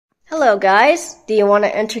Hello, guys. Do you want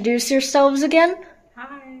to introduce yourselves again?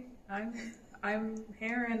 Hi, I'm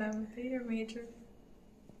Heron. I'm a theater major.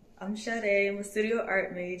 I'm Sade. I'm a studio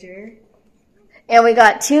art major. And we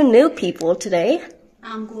got two new people today.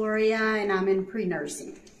 I'm Gloria, and I'm in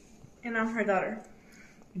pre-nursing. And I'm her daughter.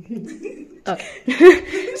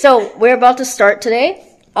 Okay. So we're about to start today.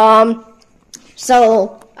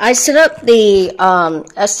 So I set up the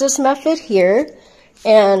Estes method here,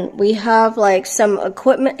 and we have like some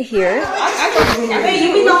equipment here. You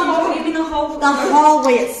mean the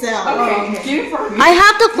hallway itself. Okay. I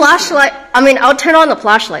have the flashlight. I'll turn on the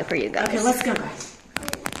flashlight for you guys. Okay, let's go, guys.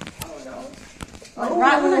 I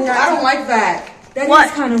don't like that. That What?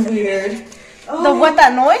 is kind of weird.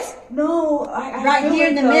 That noise? No, I Right feel here it,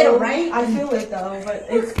 in the though. middle, right? I feel it though, but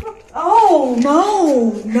it's. Oh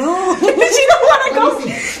no! She don't want to go.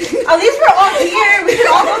 At least we're all here. We can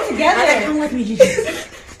all go together. Come with me, Gigi.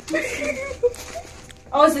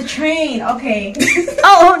 Oh, it's a train. Okay,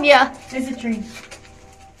 Oh, yeah. it's a train.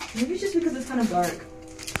 Maybe it's just because it's kind of dark.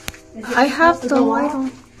 I have the light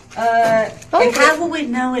on. How will we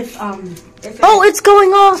know if Oh, it's going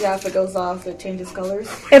off. Yeah, if it goes off, it changes colors.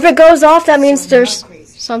 If it goes off, that means there's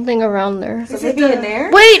something around there. So maybe in there?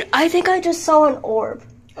 Wait, I think I just saw an orb.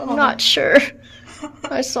 I'm not sure.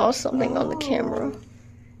 I saw something on the camera.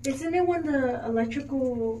 Isn't it when the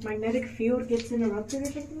electrical magnetic field gets interrupted or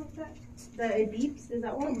something like that? That it beeps? Is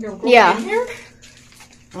that one? Yeah.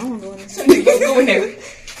 I don't know. Go in there.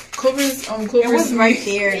 Clover's it was right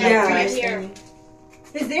there? Yeah. Right here.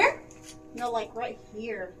 Is there? No, like right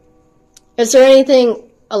here. Is there anything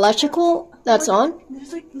electrical that's on?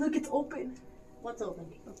 There's like, look, it's open. What's open?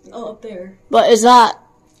 Oh, up there. But is that...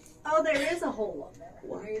 Oh, there is a hole up there.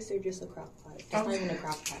 Why is there just a crock pot? It's not even a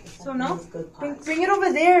crock pot. It's So like no? one of those good pots. Bring it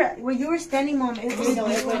over there where you were standing, Mom. No,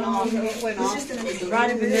 it went off. It went off right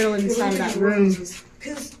in the middle inside of that room.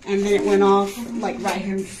 And then it went off like right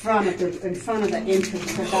here in front of the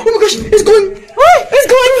entrance. Oh my gosh, it's going! It's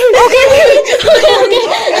going! Okay.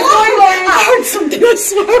 I heard something. I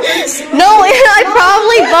swear. No, I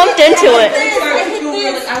probably bumped into it.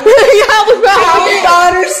 Yeah, we probably... My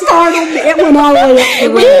daughter startled me. It went all the way up the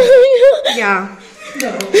room. Yeah.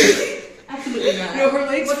 Absolutely not. No, her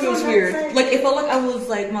legs feels weird. Like, it felt like I was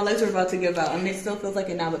like, my legs were about to give out, and it still feels like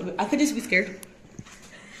it now, but I could just be scared.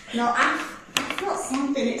 No, I felt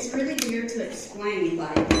something. It's really weird to explain.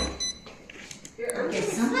 Like, okay,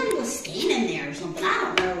 somebody was standing there or something.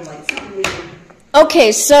 I don't know. Like something weird.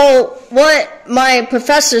 Okay, so what my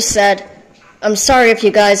professor said, I'm sorry if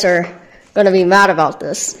you guys are going to be mad about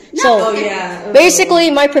this. So Yeah. basically,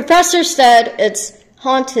 my professor said it's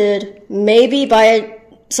haunted maybe by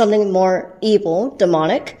something more evil,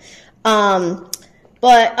 demonic.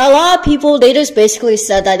 But a lot of people, they just basically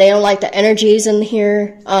said that they don't like the energies in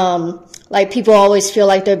here. Like people always feel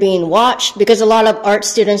like they're being watched because a lot of art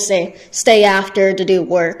students, they stay after to do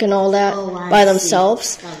work and all that by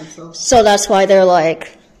themselves. So that's why they're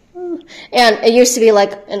like, and it used to be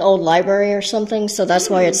like an old library or something. So that's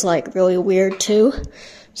why it's like really weird too.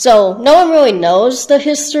 So no one really knows the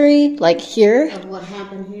history like here. Of what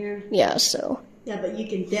happened here. Yeah, so. Yeah, but you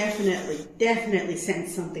can definitely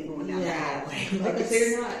sense something going down the hallway. Like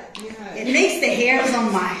You're not. it makes the hairs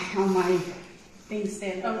on my thing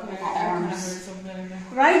stand up on my arms.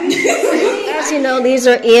 Right? As you know, these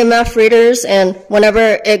are EMF readers, and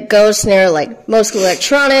whenever it goes near like most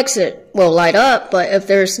electronics, it will light up. But if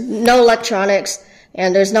there's no electronics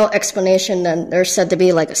and there's no explanation, then there's said to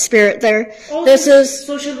be like a spirit there.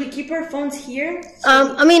 So should we keep our phones here?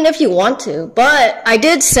 If you want to, but I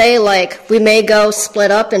did say like we may go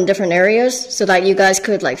split up in different areas so that you guys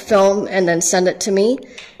could like film and then send it to me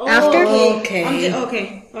after.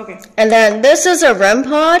 Okay. And then this is a REM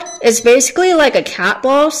pod. It's basically like a cat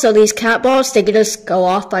ball. So these cat balls, they can just go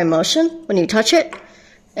off by motion when you touch it.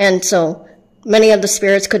 And so many of the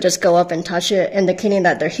spirits could just go up and touch it, indicating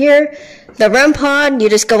that they're here. The REM pod, you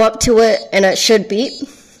just go up to it and it should beep.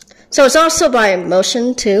 So it's also by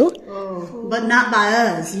motion too. Oh, but not by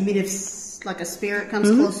us. You mean if like a spirit comes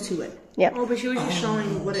close to it? Yeah. Oh, but she was just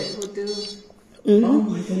showing what it would do. Oh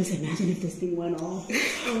my goodness! Imagine if this thing went off.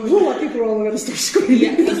 Oh, people are all gonna start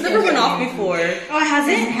screaming. It's never went off before. Oh, has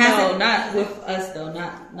it? No, not with us though.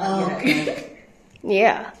 Not yet. Okay.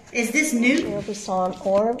 Yeah. Is this new? If we saw an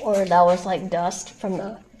orb, or that was like dust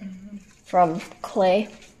from clay,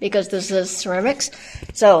 because this is ceramics.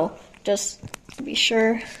 So just to be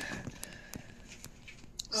sure.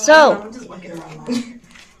 So I'm just looking around.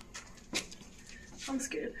 I'm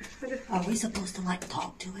scared. Are we supposed to like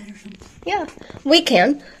talk to it or something? yeah, we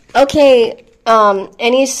can. Okay.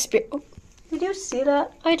 Any spirit? Did you see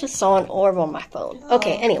that? I just saw an orb on my phone.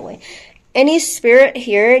 Okay. Anyway, any spirit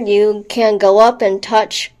here, you can go up and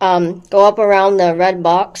touch, go up around the red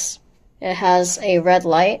box. It has a red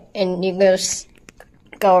light, and you can just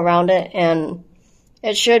go around it, and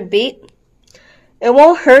it should beep. It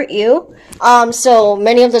won't hurt you. So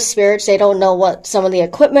many of the spirits, they don't know what some of the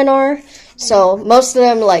equipment are. So most of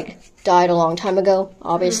them, like, died a long time ago,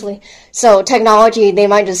 obviously. So technology, they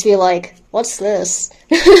might just be like, what's this?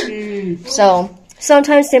 So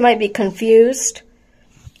sometimes they might be confused.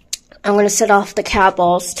 I'm going to set off the cat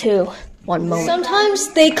balls too. One moment.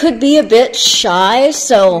 Sometimes they could be a bit shy,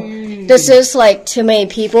 so this is like too many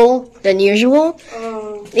people than usual.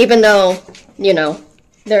 Even though, you know,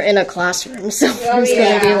 they're in a classroom, so it's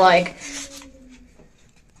going to be like...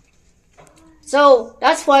 So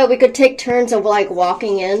that's why we could take turns of like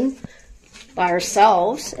walking in by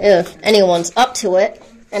ourselves if anyone's up to it,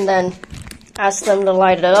 and then ask them to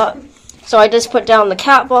light it up. So I just put down the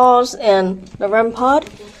cat balls and the REM pod.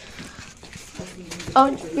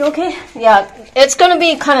 Oh, you okay? Yeah, it's gonna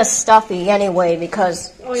be kind of stuffy anyway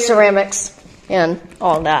because ceramics and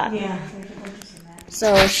all that. Yeah.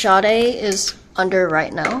 So Sade is under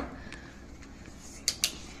right now.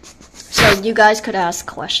 So you guys could ask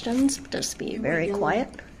questions. Just be very quiet.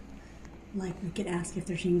 Like, we could ask if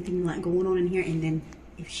there's anything like going on in here, and then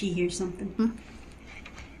if she hears something.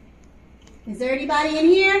 Is there anybody in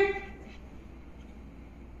here?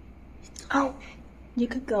 Oh, you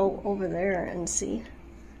could go over there and see.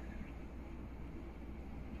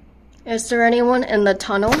 Is there anyone in the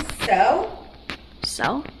tunnel?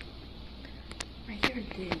 So? I hear a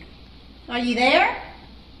dig. Are you there?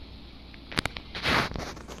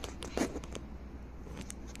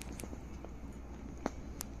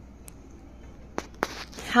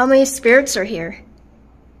 How many spirits are here?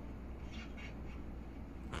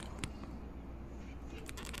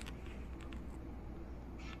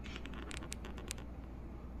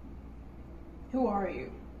 Who are you?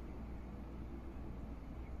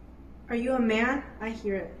 Are you a man? I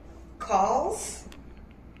hear it. Calls?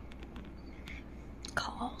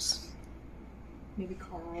 Calls. Maybe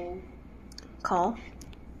Carl. Call.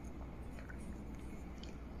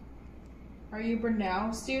 Are you a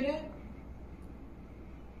Brunel student?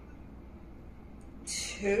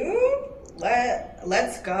 2?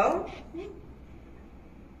 Let's go.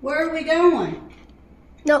 Where are we going?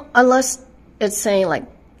 No, unless it's saying like,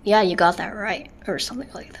 yeah, you got that right, or something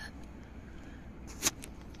like that.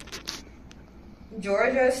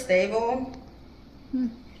 Georgia, stable.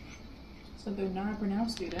 So they're not a Brunel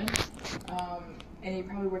student. And you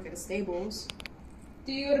probably work at the stables.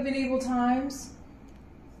 Do you go to medieval times?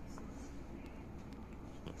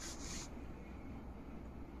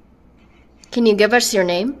 Can you give us your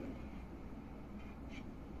name?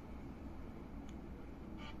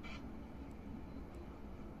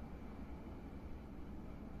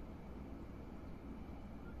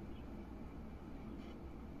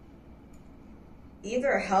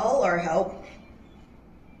 Either hell or help.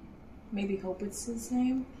 Maybe Hope it's his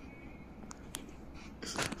name?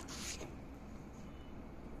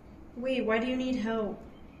 Wait, why do you need help?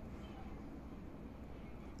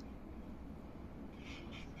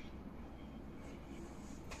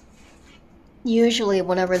 Usually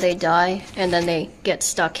whenever they die and then they get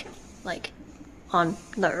stuck like on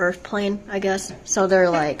the earth plane, I guess. So they're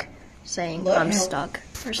like saying, Look, I'm help. stuck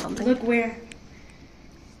or something. Look where?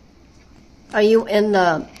 Are you in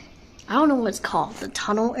the, I don't know what it's called, the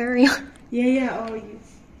tunnel area? Yeah. Oh,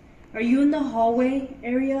 are you in the hallway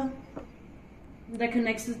area that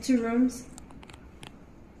connects the two rooms?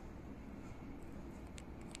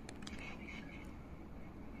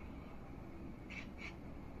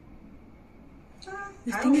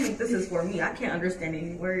 I don't think this is for me. I can't understand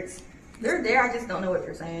any words. They're there, I just don't know what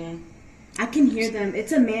they're saying. I can hear them.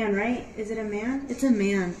 It's a man, right? Is it a man? It's a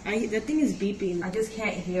man. That thing is beeping. I just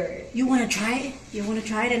can't hear it. You want to try it? You want to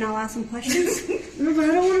try it and I'll ask some questions? No, but I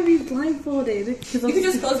don't want to be blindfolded. You can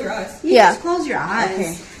just close your eyes. You Yeah. just close your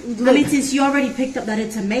eyes. Okay. I mean, since you already picked up that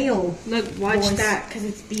it's a male. Look, watch voice. that, because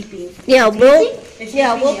it's beeping. Yeah, we'll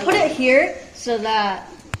beeping, put it here so that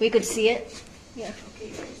we could see it. Yeah.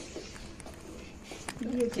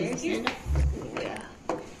 Yeah.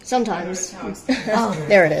 Sometimes. Oh,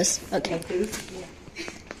 there it is. Okay.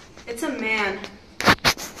 It's a man.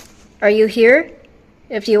 Are you here?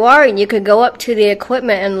 If you are, you could go up to the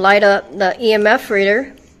equipment and light up the EMF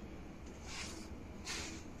reader.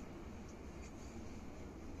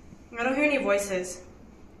 I don't hear any voices.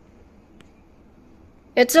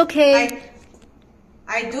 It's okay.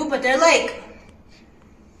 I do, but they're like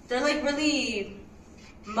really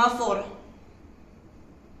muffled.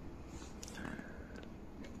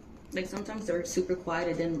 Like sometimes they're super quiet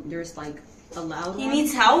and then there's like a loud He one.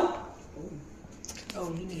 needs help?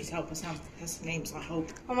 Oh, he needs help. His name's I hope.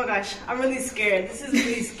 Oh my gosh, I'm really scared. This is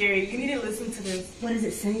really scary. You need to listen to this. What does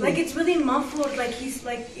it say? Like, it's really muffled. Like, he's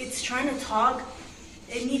like, it's trying to talk.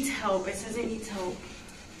 It needs help. It says it needs help.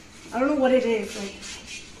 I don't know what it is.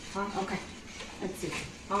 Like, Okay. Let's see.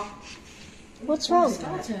 What's wrong?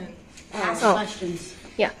 Ask Oh. questions.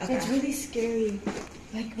 Yeah. it's really scary.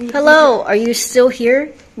 Like, Hello, are you still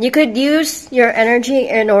here? You could use your energy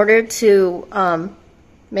in order to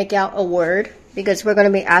make out a word because we're going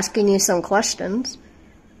to be asking you some questions.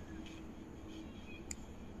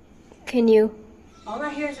 Can you? all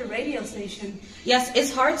I hear is a radio station. Yes,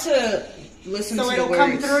 it's hard to listen So to it'll the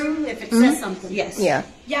come words. through if it says something. Yes. Yeah.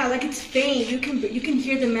 Yeah, like it's faint. You can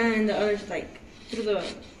hear the man and the others like through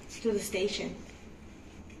the station.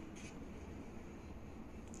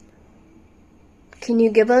 Can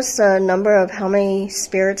you give us a number of how many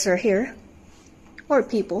spirits are here? Or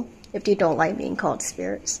people, if you don't like being called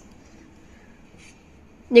spirits.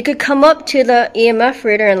 You could come up to the EMF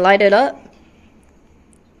reader and light it up.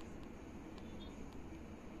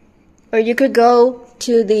 Or you could go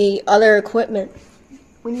to the other equipment.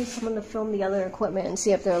 We need someone to film the other equipment and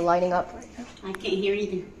see if they're lighting up right now. I can't hear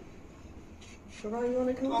anything.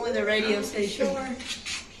 Only the radio station.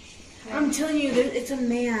 I'm telling you, it's a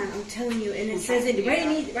man. I'm telling you, and it says it.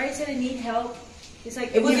 Right said it need help. It's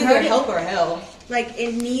like It was you either heard help or hell. Like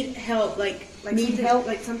it need help. Like Need something, help?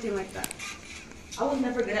 like something like that. I was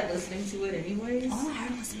never good at listening to it anyways. All I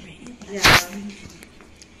heard was the radio. Yeah.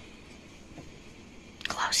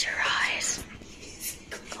 Close your eyes.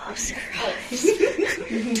 Close your eyes.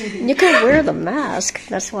 You can wear the mask.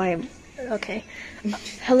 That's why I'm... Okay.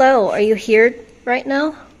 Hello, are you here right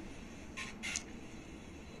now?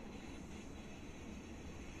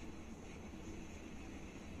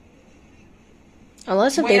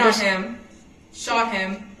 Unless if they Wait on just... him. Shot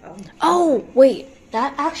him. Oh, wait.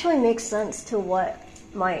 That actually makes sense to what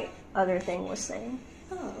my other thing was saying.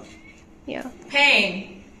 Oh. Yeah.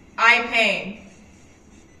 Pain. Eye pain.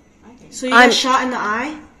 So you I'm- got shot in the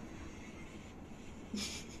eye?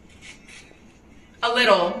 A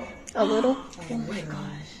little. A little? Oh my gosh.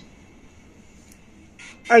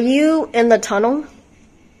 Are you in the tunnel?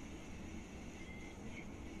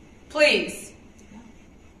 Please.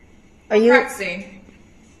 Are you Practicing.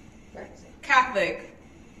 Catholic.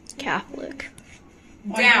 Catholic?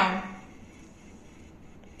 Down.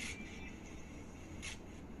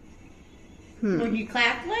 Were you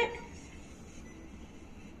Catholic?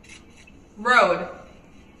 Road.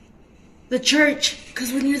 The church,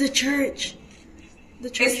 because we're near the church. The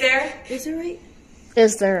church. Is there? Is it right?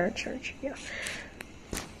 Is there a church? Yeah.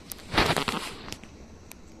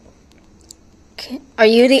 Are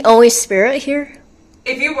you the only spirit here?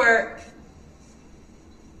 If you were.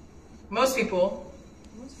 Most people.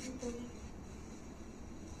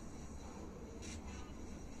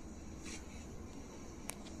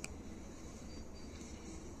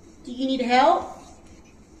 Do you need help?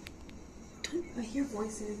 I hear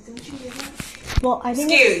voices. Don't you hear that? Well, I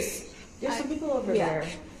think Excuse. There's some people over there.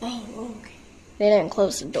 Oh, okay. they didn't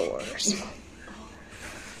close the doors.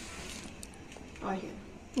 Oh, I hear.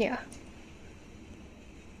 Yeah.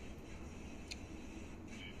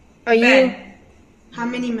 Are you? Men. How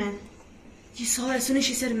many men? You saw it as soon as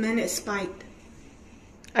she said men, it spiked.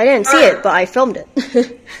 I didn't see it, but I filmed it.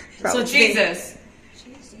 Probably. Jesus.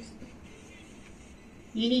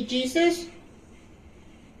 You need Jesus?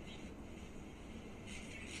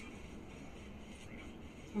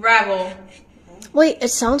 Rabble. Wait, it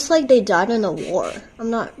sounds like they died in a war. I'm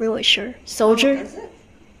not really sure. Soldier?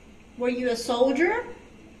 Were you a soldier?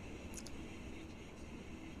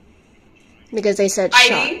 Because they said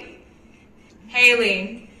shot. Heidi.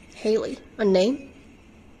 Haley. Haley. A name?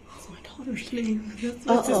 That's my daughter's name. That's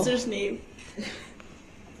my Uh-oh. sister's name.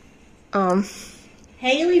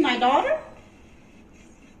 Haley, my daughter?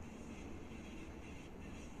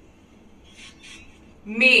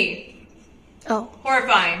 Me. Oh.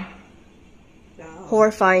 Horrifying.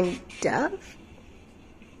 Horrifying death?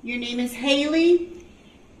 Your name is Haley?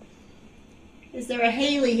 Is there a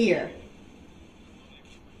Haley here?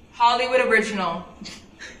 Hollywood original.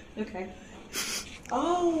 Okay.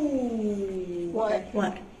 Oh. What?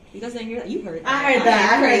 What? You guys didn't hear that? You heard that. I heard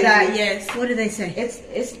that. I heard Crazy. that. Yes. What did they say?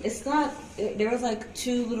 It's not. There was like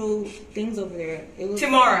two little things over there. It was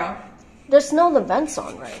Tomorrow. There's no the vents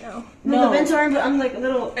on right now. No, the vents aren't. But I'm like a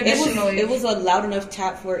little Additionally. It was a loud enough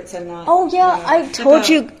tap for it to not. Oh yeah, I told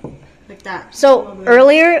you. like that. So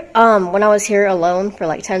earlier, when I was here alone for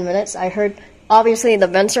like 10 minutes, I heard obviously the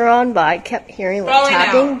vents are on, but I kept hearing like Falling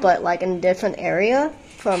tapping, out. but like in a different area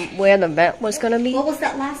from where the vent was gonna be. What was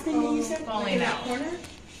that last thing that you said? Falling out.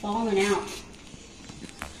 Falling out.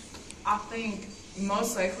 I think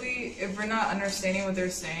most likely, if we're not understanding what they're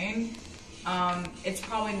saying, it's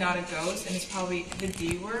probably not a ghost, and it's probably the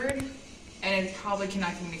D word, and it probably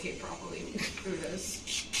cannot communicate properly through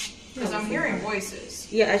this. Because I'm hearing voices.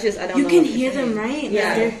 Yeah, it's just I don't You know. can hear them, right?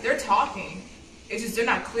 Yeah. They're talking. It's just they're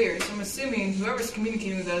not clear. So I'm assuming whoever's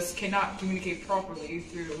communicating with us cannot communicate properly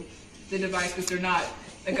through the device because they're not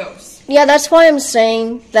a ghost. Yeah, that's why I'm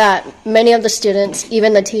saying that many of the students,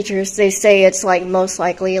 even the teachers, they say it's like most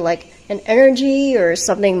likely like an energy or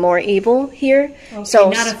something more evil here. Okay, So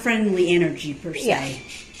not a friendly energy per se. Yeah.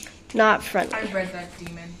 Not friendly. I read that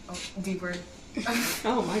demon. Oh, D word.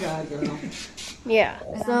 Oh my god, girl. Yeah.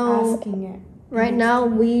 I'm So asking it. right now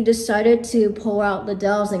we decided to pull out the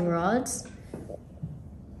dowsing rods.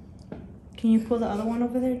 Can you pull the other one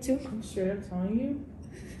over there too? I'm straight up telling you,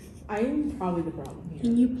 I am probably the problem here.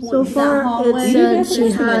 Can you pull So that far, hallway? it said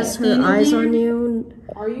she has her eyes on you.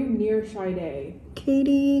 Are you near Sade?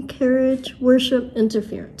 Katie, carriage, worship,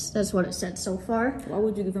 interference. That's what it said so far. Why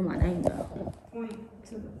would you give her my name though?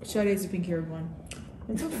 Sade's the pink haired one.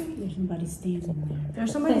 It's okay. There's somebody standing there.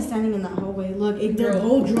 There's somebody standing in that hallway. Look, they're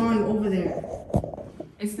both drawing over there.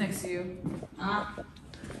 It's next to you.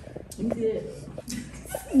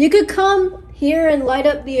 You could come here and light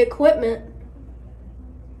up the equipment.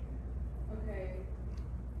 Okay.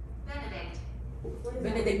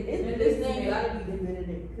 Benedict. This name gotta be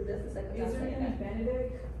Benedict because that's the second Is your time. name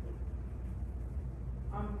Benedict?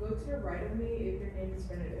 Go to your right of me if your name is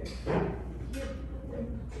Benedict. You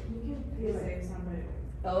can say it's not Benedict.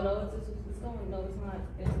 Oh no, it's going. No, it's not.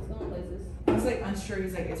 It's going places. I was like unsure.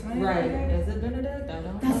 He's like, it's my name. Right? Is it Benedict? I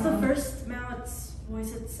don't That's know. the first Mallet's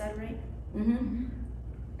voice it said, right? Mm-hmm.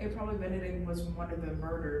 It probably Benedict was one of the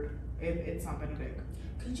murdered. If it's not Benedict.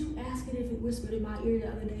 Could you ask it if it whispered in my ear the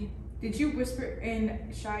other day? Did you whisper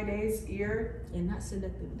in Sade's ear? And not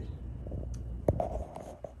selectively.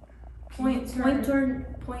 Point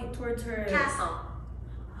towards her Castle.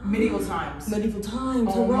 Medieval times. medieval times.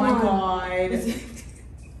 Oh my Iran. god.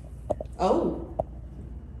 Oh.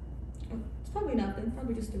 It's probably nothing.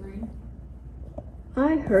 Probably just the rain.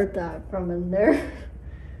 I heard that from in there.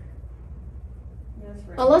 That's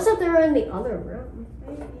right. Unless if they're in the other room.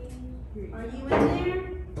 Are you in there?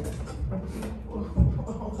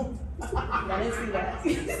 I didn't see that.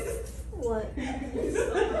 What?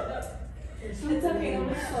 It's okay. I'm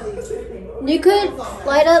just sorry. It's okay. You could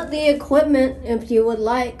light up the equipment if you would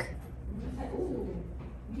like.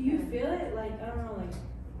 Do you feel it? Like, I don't know, like.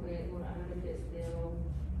 Wait, when I'm gonna get still.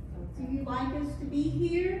 Do you like us to be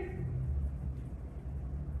here?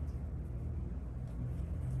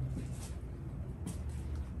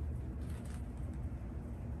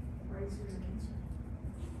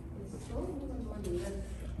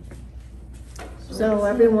 So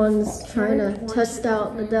everyone's trying to test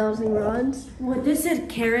out the dowsing rods. Well, this said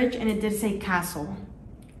carriage and it did say castle.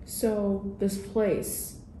 So this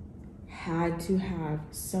place had to have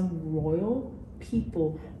some royal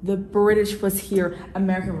people. The British was here.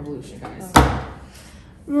 American Revolution, guys.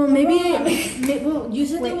 Well, maybe well, you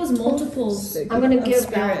said there was multiples. I'm gonna of give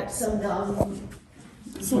spirits. out some dowsing.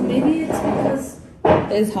 So maybe it's because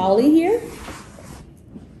Is Holly here?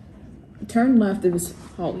 Turn left, it was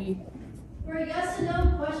Holly. For yes and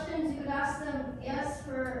no questions, you could ask them yes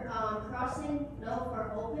for crossing, no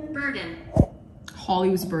for open. Burden. Holly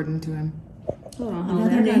was a burden to him. Hold on, another Holly.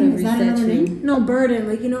 I gotta name. Is that reset another you. name? No, burden.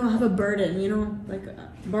 Like, you know, I have a burden. You know, like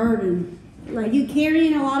Burden. Are you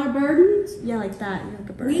carrying a lot of burdens? yeah, like that. Like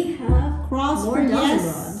a burden. We have Cross more for dowsing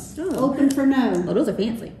yes, rods. open for no. Oh, those are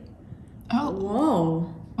fancy. Oh,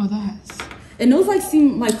 Whoa. oh, that's. And those like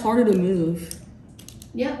seem like harder to move.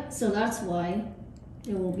 Yep, so that's why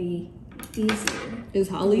it will be easier. Is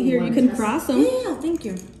Holly here? You can cross them. Yeah, thank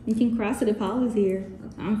you. You can cross it if Holly's here.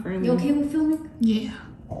 I'm friendly. You okay with filming? Yeah.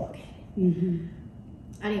 Mm-hmm.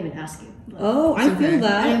 I didn't even ask you. But Oh, I feel I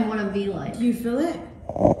that. didn't want to be like, Do you feel it?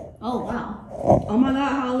 oh wow. Oh my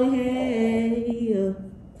God, Holly, hey.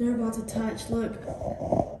 They're about to touch. Look.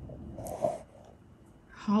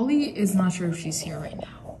 Holly is not sure if she's here right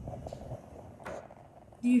now.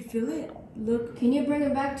 Do you feel it? Look. Can you bring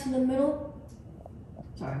it back to the middle?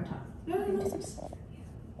 Sorry, I'm talking.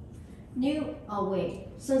 Oh wait,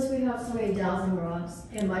 since we have so many dowsing rods,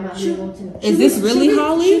 it might not be able to. Is this really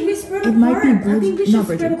Holly? Should we spread It might apart? be I think we Bridget. should No,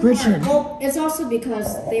 spread Bridget. apart. Gretchen. Well, it's also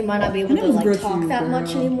because they might not be able I to know like Gretchen, talk that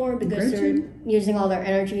much girl. anymore because Gretchen? they're using all their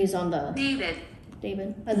energies on the David.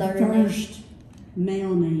 David. Another name. First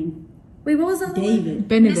male name. Wait, what was that? David.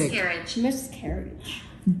 Benedict. Miscarriage. Miscarriage.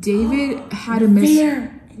 David had a miss.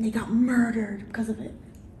 There, and they got murdered because of it.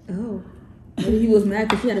 Oh. Maybe he was mad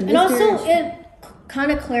because she had a And miscarriage. also, it kind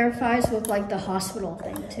of clarifies with like the hospital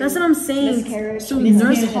thing too. That's what I'm saying. Miscarriage. So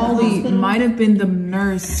Nurse Holly might have been the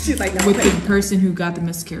nurse with the person who got the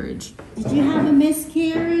miscarriage. Did you have a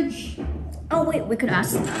miscarriage? Oh wait, we could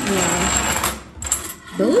ask them that.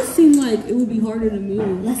 Those seem like it would be harder to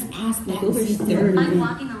move. Let's ask them. Those are scary. I'm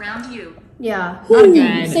walking around you. Yeah. Not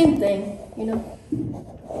again. Same thing, you know.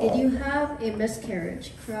 Did you have a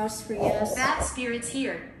miscarriage? Cross for yes. Bad spirits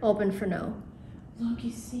here. Open for no. Look,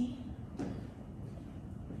 you see?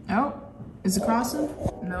 Oh, is it crossing?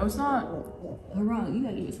 No, it's not. Hurrah, you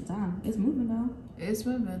gotta give it some time. It's moving though. It's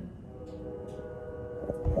moving.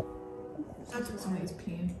 Somebody's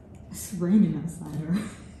peeing. It's raining outside her.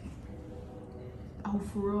 Oh,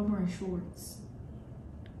 for real, I'm wearing shorts.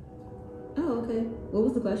 Oh, okay. What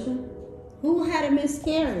was the question? Who had a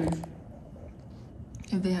miscarriage?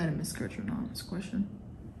 If they had a miscarriage or not, is the question.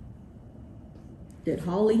 Did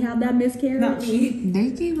Holly have that miscarriage? Not me.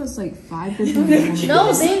 They gave us like 5 different ones.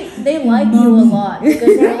 No, they like you a lot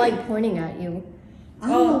because they're like pointing at you.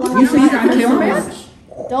 Oh, You think I camera?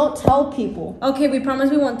 Don't tell people. Okay, we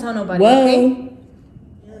promise we won't tell nobody. Whoa. Okay?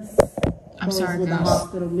 I'm sorry, with the guys.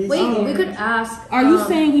 hospital Wait, miscarriage. we could ask. Are you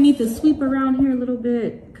saying we need to sweep around here a little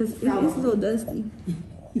bit? Because it's a little dusty.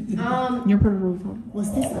 You're pretty rude.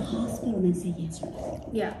 Was this a hospital? And then say yes or no.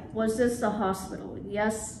 Yeah. Was this the hospital?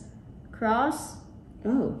 Yes. Cross.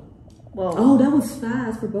 Oh. Whoa. Oh, that was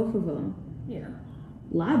fast for both of them. Yeah.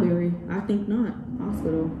 Library, I think not.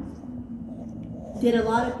 Hospital. Did a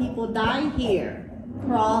lot of people die here?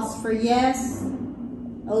 Cross for yes,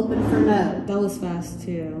 open for no. That was fast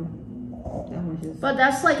too. That was just. But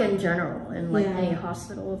that's like in general, in like Yeah. any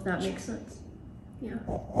hospital, if that makes sense. Yeah.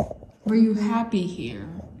 Were you happy here?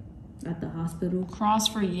 At the hospital. Cross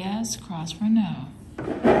for yes, cross for no.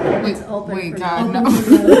 It's open Wait, for God, no. no.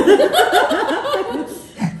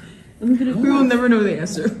 We will never know the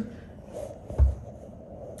answer.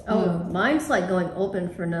 Oh, mine's like going open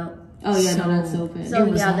for no. Oh yeah, So- no, that's open. So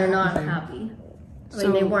was yeah, they're not not open. happy. I mean,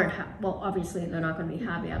 So- they weren't. Well, obviously, they're not going to be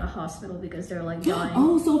happy at a hospital because they're like dying.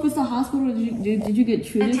 Oh, so if it's a hospital, did you get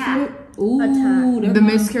treated for it? Ooh, Attack. never The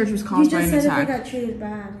mind. miscarriage was You caused by just an said if they attack. got treated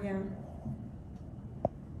bad, yeah.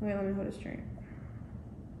 Wait, let me hold it straight.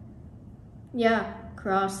 Yeah,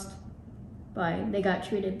 crossed by they got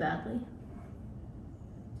treated badly.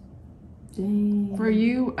 Dang. For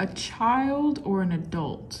you, a child or an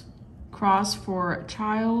adult? Cross for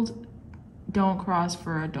child, don't cross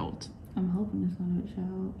for adult. I'm hoping it's not a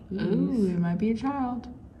child. Ooh, it might be a child.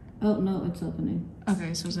 Oh no, it's opening.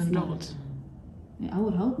 Okay, so it's an adult. Yeah, I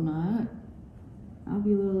would hope not. I'll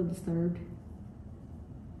be a little disturbed.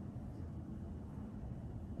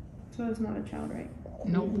 So it's not a child, right?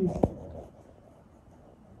 Nope.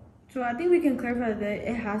 So I think we can clarify that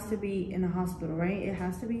it has to be in a hospital, right? It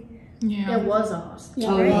has to be. Yeah. It was a hospital.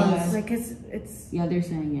 Oh, right? yeah. Like it's. Yeah, they're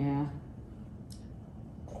saying yeah.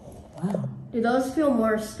 Wow. Do those feel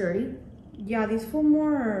more sturdy? Yeah, these feel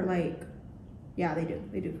more like. Yeah, they do.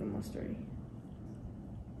 They do feel more sturdy.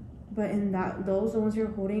 But in those the ones you're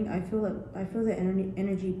holding, I feel the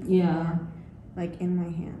energy pull Yeah. more, like in my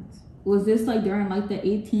hands. Was this like during like the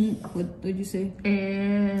 18th? What did you say?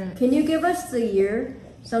 Can you give us the year?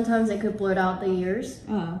 Sometimes they could blurt out the years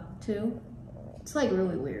too. It's like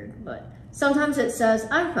really weird, but sometimes it says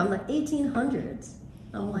I'm from the 1800s.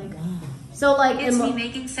 I'm like, so like It's me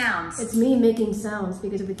making sounds. it's me making sounds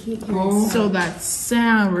because we keep hearing. sounds. So that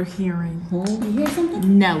sound we're hearing. You hear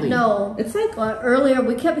something? Nelly. No, It's like earlier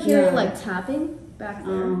we kept hearing Yeah. like tapping back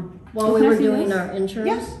there while Can we I were see doing this? our intros.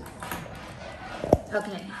 Yes.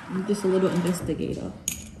 Okay. I'm just a little investigator.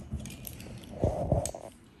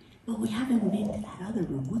 But we haven't been to that other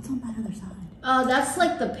room. What's on that other side? That's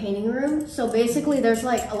like the painting room. So basically, there's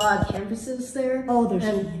like a lot of canvases there. Oh, there's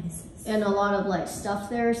and, canvases. and a lot of like stuff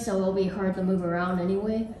there. So it'll be hard to move around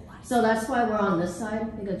anyway. So that's why we're on this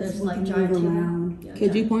side because there's we like can giant move table. around. Yeah,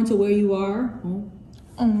 Could you point to where you are? Oh.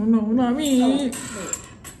 Oh no, not me. Oh, wait.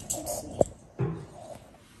 Let's see.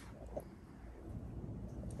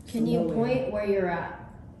 Can you point where you're at?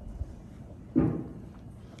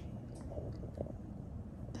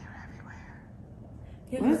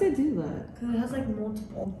 Why does it do that? Cause it has like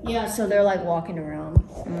multiple. Yeah, so they're like walking around.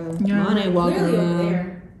 Yeah. Mine ain't walking Clearly over around.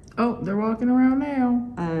 there. Oh, they're walking around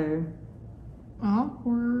now. Oh.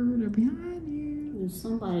 Awkward. They're behind you. There's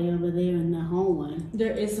somebody over there in the hallway.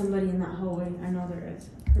 There is somebody in that hallway. I know there is.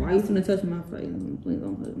 Why are you gonna touch my face? Please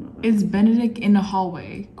don't touch my face. It's Benedict in the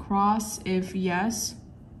hallway. Cross if yes,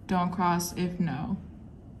 don't cross if no.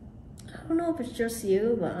 I don't know if it's just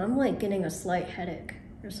you, but I'm like getting a slight headache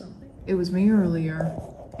or something. It was me earlier,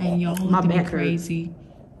 and y'all My looking back hurt. crazy.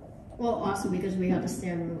 Well, also because we have to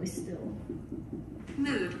stand really still.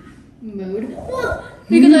 Mood. Mood.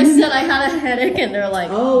 Because I said I had a headache and they're like,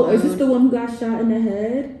 Oh, is this mood. the one who got shot in the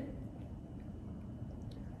head?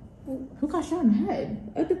 Who got shot in the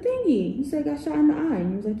head? At the thingy. You said got shot in the eye. And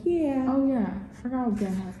he was like, yeah. Oh yeah, I forgot what that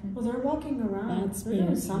happened. Well, they're walking around. That's They're doing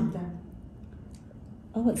weird. something.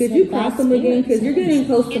 Oh, it Could said you bad cross them again? Because you're getting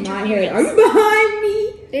close to my head. Are you behind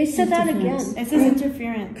me? They said that again. It says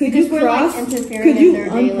interference. Could Because you we're cross? like interfering Could in you their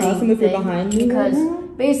daily uncross them if you're thing. behind me? Because right now?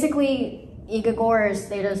 basically, Igagores,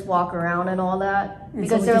 they just walk around and all that. And Because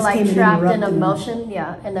so we they're just like came and trapped in interrupted them. emotion.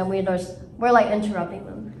 Yeah. And then we're like interrupting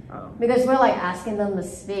them. Because we're like asking them to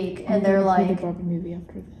speak. And they're like, Barbie movie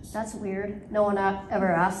after this. that's weird. No one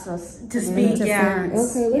ever asked us To do speak, yeah.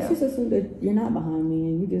 interference. Okay, let's Yeah. just assume that you're not behind me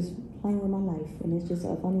and you're just playing with my life. And it's just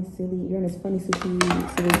a funny, silly, you're in this funny,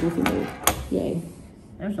 silly, goofy mood. Yay.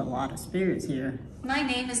 There's a lot of spirits here. My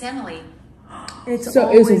name is Emily. It's So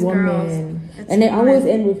always it's a girls. woman. It's And they women. always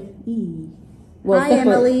end with E. Well, Hi, except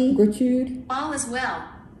for Emily. Gertrude. All is well.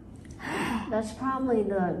 That's probably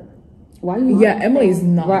the Why you Yeah, lying? Emily's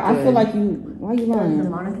not Right, I feel good. like why you lying?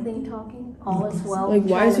 demonic thing talking. All is well. Like, why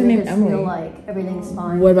trying is to her make name us Emily? Feel like everything's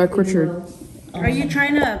fine. What about even Richard? though- Are you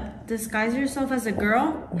trying to disguise yourself as a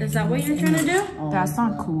girl? Is that what you're trying to do? That's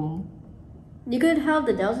not cool. You could have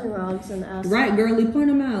the dowsing rods and ask. Right, girly, point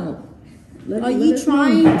them out. Are you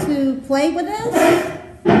trying to play with us?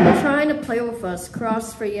 They're trying to play with us.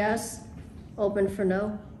 Cross for yes, open for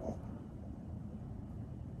no.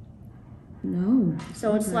 No.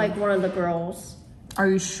 So it's like one of the girls. Are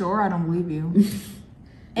you sure? I don't believe you.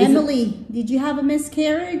 Emily, did you have a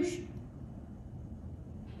miscarriage?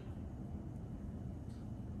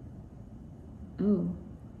 Oh.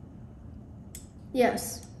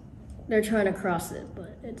 Yes, they're trying to cross it,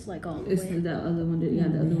 but it's like all the It's way. the other one. The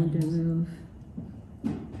other one didn't move.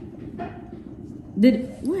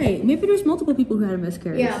 Wait, maybe there's multiple people who had a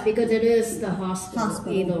miscarriage. Yeah, because it is the hospital,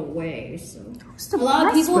 Hospital. either way. So the a lot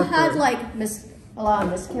of press people ripper? had like a lot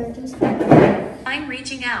of miscarriages. I'm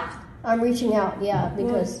reaching out. I'm reaching out, yeah,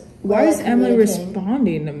 because Why we're, is like, Emily communicating.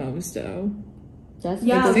 responding the most though? That's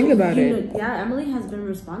Yeah, think about you it. know, yeah, Emily has been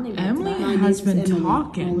responding. to Emily that. has been Emily. All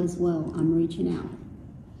talking. is well. I'm reaching out.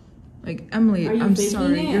 Like Emily, Are you I'm faking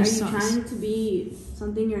sorry, it? you're Are you sus. trying to be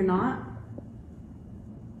something you're not?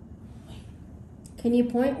 Can you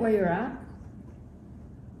point where you're at?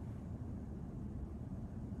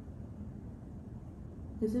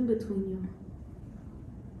 It's in between you.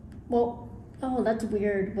 Well, oh, that's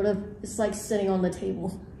weird. What if it's like sitting on the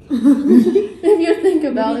table? If you think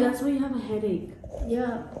about Maybe it. that's why you have a headache.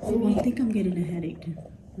 Yeah, Oh, I think I'm getting a headache too.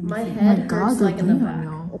 my Oh my head God, hurts like in the damn, back.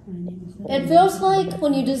 y'all. It feels like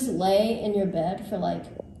when you just lay in your bed for like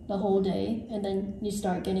the whole day and then you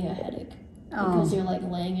start getting a headache because you're like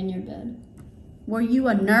laying in your bed. Were you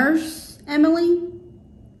a nurse, Emily?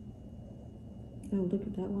 Oh, look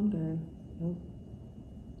at that one guy. Oh.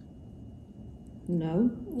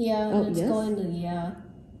 No. Yeah, Oh, it's yes? going to, yeah.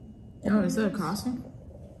 Oh, is it a crossing?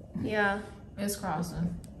 Yeah. It's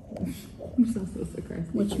crossing. So crazy.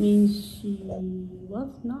 Which means she was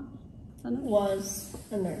not a nurse. Was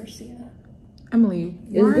a nurse, yeah. Emily,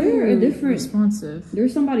 Is why there are a you different- responsive?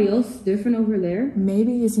 There's somebody else different over there.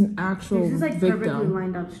 Maybe it's an actual This is like perfectly victim.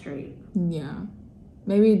 lined up straight. Yeah.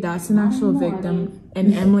 Maybe that's an actual know, I victim,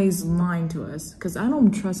 and Emily's lying to us. Because I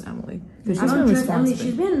don't trust Emily. Because I she's don't been trust Emily. responsive.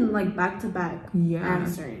 She's been like back to back Yeah.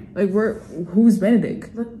 answering. Like, who's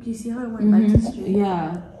Benedict? Look, you see how it went back to the street?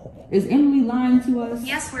 Yeah. Is Emily lying to us?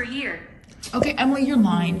 Yes, we're here. Okay, Emily, you're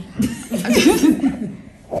lying.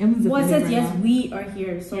 Emily's a Well, it says right yes, now. we are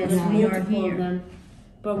here. So Yes, there's we are multiple here. of them.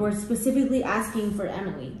 But we're specifically asking for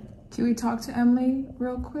Emily. Can we talk to Emily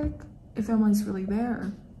real quick? If Emily's really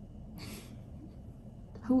there.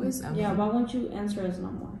 Who is Emily? Yeah, why won't you answer us no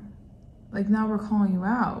more? Like, now we're calling you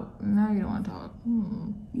out. Now you don't want to talk.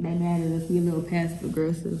 That matters. We a little passive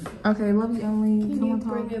aggressive. Okay, love you, Emily. Can Come you on,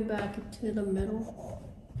 bring talk. it back to the middle?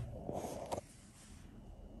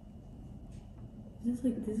 This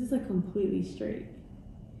is like completely straight.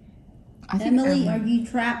 I think Emily, are you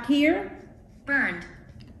trapped here? Burned.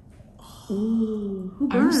 Who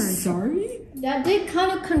I'm burned? sorry? That did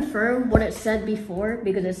kind of confirm what it said before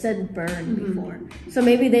because it said burn before. So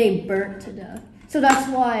maybe they burnt to death. So that's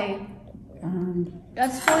why.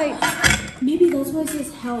 That's why. Maybe that's why it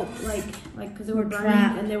says help, like because they were burning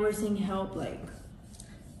trapped. and they were saying help, like.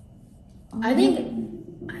 I think.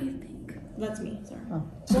 That's me. Sorry. Well,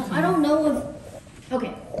 I don't know if.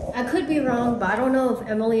 Okay, I could be wrong, but I don't know if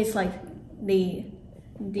Emily's like the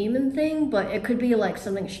demon thing, but it could be like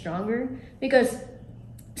something stronger because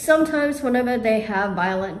sometimes whenever they have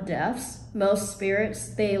violent deaths, most spirits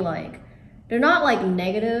they like they're not like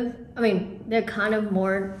negative. I mean, they're kind of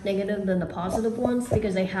more negative than the positive ones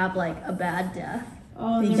because they have like a bad death.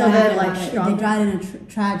 Oh, They So they're like they strong. died in a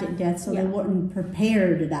tragic death, so Yeah. they weren't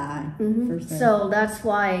prepared to die. Per se. So that's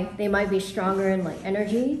why they might be stronger in like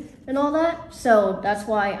energy and all that. So that's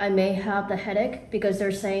why I may have the headache because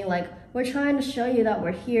they're saying like, we're trying to show you that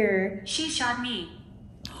we're here. She shot me.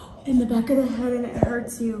 in the back of the head and it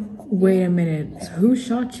hurts you. Wait a minute. Who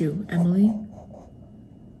shot you, Emily?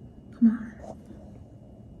 Come on.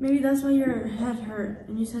 Maybe that's why your head hurt.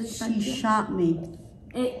 And you said She shot me.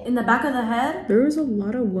 in the back of the head? There was a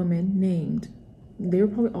lot of women named. They were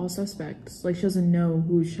probably all suspects. Like, she doesn't know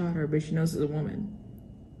who shot her, but she knows it's a woman.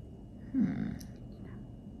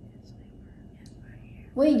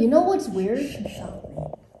 Wait, you know what's weird?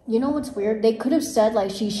 You know what's weird? They could have said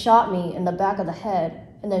like she shot me in the back of the head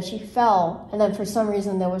and then she fell and then for some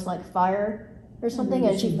reason there was like fire or something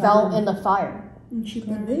and she fell in the fire. And she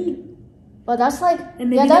Could burned. be. But that's like, And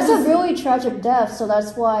maybe yeah, that's that a was- really tragic death. So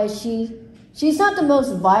that's why she's not the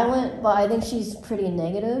most violent, but I think she's pretty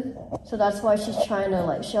negative. So that's why she's trying to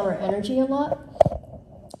like show her energy a lot.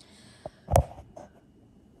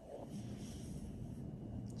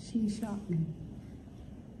 She shot me.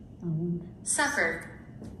 Suffer.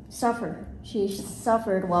 Suffered. She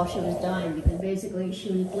suffered while she was dying because basically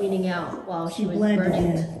she was bleeding out while she was bled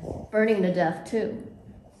to burning to death too.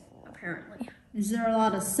 Apparently. Is there a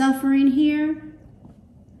lot of suffering here?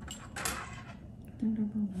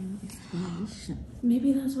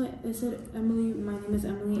 Maybe that's why I said, Emily, my name is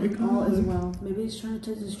Emily, and all is well. Maybe he's trying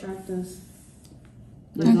to distract us.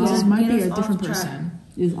 This might be Get a us different off track. person.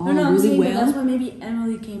 Is all No, I'm really saying that that's well? why maybe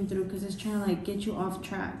Emily came through because it's trying to like get you off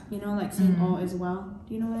track. You know, like saying all is well.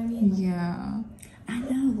 Do you know what I mean? Yeah. I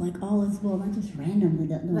know, like all is well. Not just randomly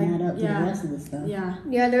that don't Like, add up to yeah. the rest of the stuff. Yeah.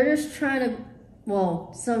 Yeah, they're just trying to,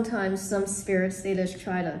 well, sometimes some spirits, they just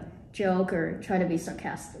try to joke or try to be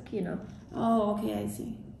sarcastic, you know. Oh, okay, I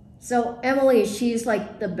see. So Emily, she's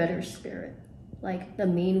like the better spirit. Like the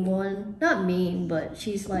mean one. Not mean, but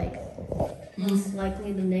she's like most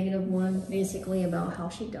likely the negative one, basically about how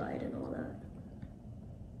she died and all that.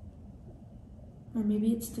 Or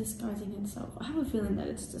maybe it's disguising itself. I have a feeling that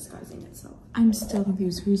it's disguising itself. I'm still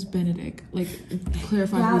confused. Who's Benedict? Like,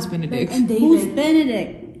 clarify who's Benedict. And David. Who's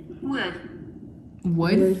Benedict? Wood.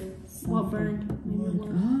 Wood? What burned? Maybe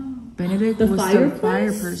wood. Benedict The was the fireplace?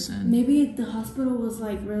 fire person. Maybe the hospital was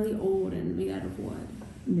like really old and made out of wood.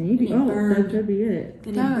 Maybe. And it burned. that could be it.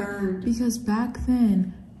 And Yeah, it burned. because back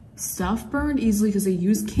then, stuff burned easily because they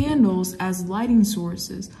used candles as lighting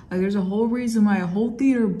sources. Like, there's a whole reason why a whole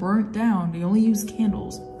theater burnt down. They only used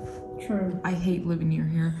candles. True. I hate living near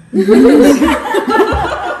here.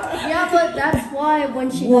 Yeah, but that's why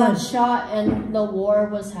when she Wood. got shot and the war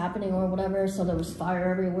was happening or whatever, so there was fire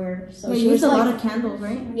everywhere. So They she used was a like, lot of candles,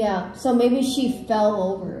 right? yeah, so maybe she fell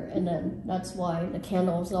over and then that's why the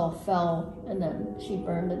candles all fell and then she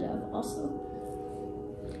burned to death also.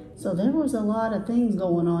 So there was a lot of things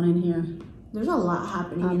going on in here. There's a lot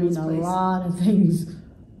happening I in mean, this a place. lot of things.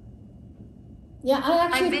 Yeah, I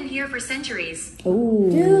I've actually... been here for centuries. Ooh.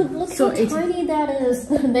 Dude, look So how it's- tiny that is.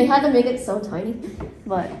 They had to make it so tiny.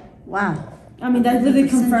 But, Wow. I mean, that literally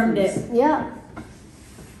confirmed it. yeah.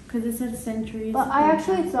 Because it said centuries. But I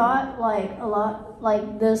actually thought, like, a lot,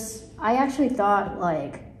 like, this... I actually thought,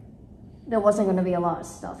 like, there wasn't going to be a lot of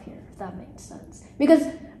stuff here, if that makes sense. Because,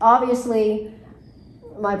 obviously,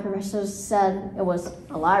 my professor said it was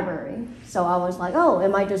a library. So I was like, oh, it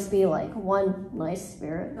might just be, like, one nice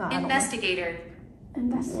spirit. I don't know. Investigator.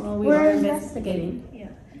 Investigate. Well, we We're are investigating. Yeah.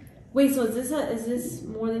 Wait, so is this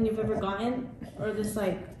more than you've ever gotten? Or this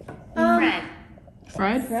like... Fred.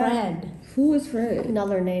 Fred? Fred. Who is Fred?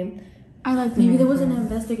 Another name. I like the Maybe name there was Fred. an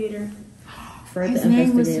investigator. Fred His the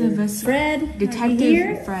name was the investigator. investigator. Fred. Detective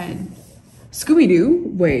Here? Fred.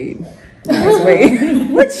 Scooby-Doo? Wait. Wait.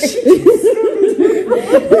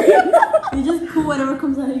 You just pull whatever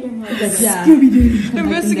comes out of your head. Yeah.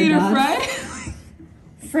 Investigator Fred?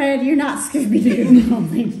 Fred, you're not Scooby-Doo. No,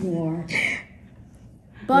 thank you are.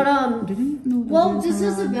 But, Didn't know the well, words this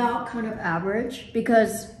is around. about kind of average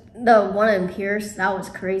because the one in Pierce, that was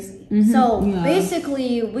crazy. So yeah.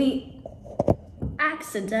 basically, we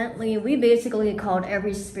basically called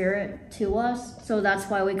every spirit to us. So that's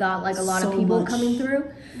why we got like a lot of So people much. coming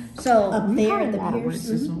through. So Up there at A the lot of Pierce.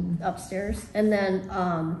 racism. upstairs and then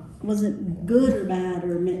Was it good or bad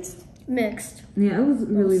or mixed? mixed. Yeah, it was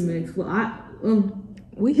really mixed. Well,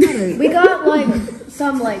 We had a... We got like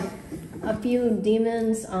some like a few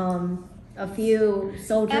demons, a few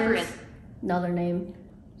soldiers. Everett. Another name.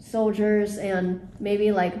 Soldiers and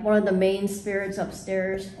maybe like one of the main spirits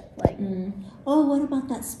upstairs. Like Oh, what about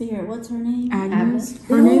that spirit? What's her name? Agnes.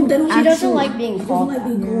 Her name. She doesn't like being called that.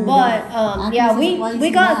 But yeah,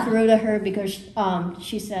 we got through to her because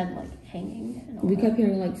she said like hanging. And all We that. kept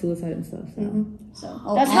hearing like suicide and stuff. So.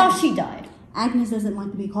 So that's how she died. Agnes doesn't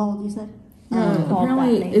like to be called, you said? Called that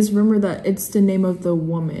Apparently, name. it's rumored that it's the name of the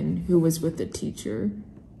woman who was with the teacher.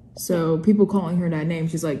 So people calling her that name,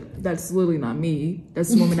 she's like, "That's literally not me.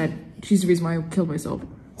 That's the woman that she's the reason why I killed myself."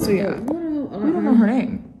 So yeah, we don't know her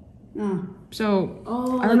name. So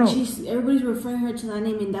I don't know. Everybody's referring her to that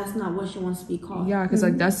name, and that's not what she wants to be called. Yeah, because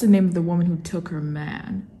like that's the name of the woman who took her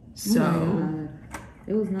man. So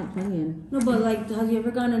It was not playing. No, but like, have you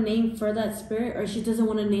ever gotten a name for that spirit, or she doesn't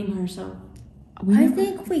want to name herself?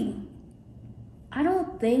 I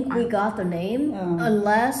don't think we got the name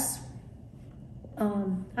unless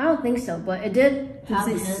I don't think so, but it did have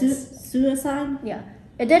hints. Suicide? Yeah,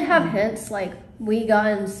 it did have hints like we got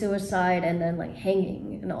in suicide and then like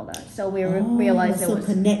hanging and all that. So we realized it was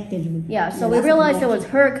connected. Yeah, so we realized it was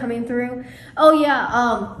her coming through. Oh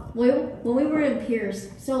yeah, when we were in Pierce,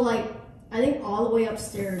 so like I think all the way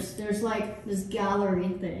upstairs, there's like this gallery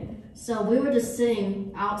thing. So we were just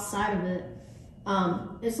sitting outside of it.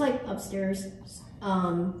 It's like upstairs,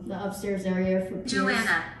 the upstairs area for Pierce.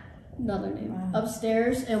 Joanna. Another name.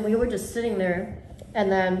 Upstairs, and we were just sitting there, and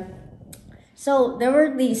then, so there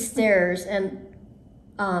were these stairs, and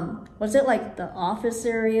was it like the office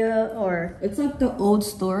area, or? It's like the old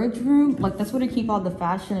storage room. Like that's where they keep all the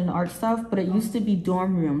fashion and art stuff. But it used to be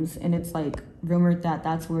dorm rooms, and it's like rumored that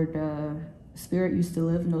that's where the spirit used to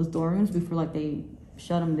live in those dorm rooms before like they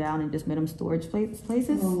shut them down and just made them storage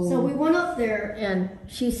places. So we went up there, and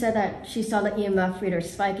she said that she saw the EMF reader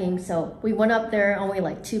spiking. So we went up there, only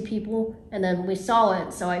like 2 people, and then we saw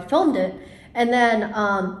it. So I filmed it, and then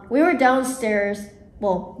we were downstairs,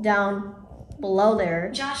 well, down below there,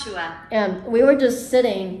 Joshua. and we were just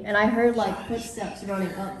sitting, and I heard like footsteps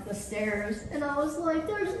running up the stairs, and I was like,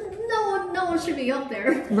 "There's no one should be up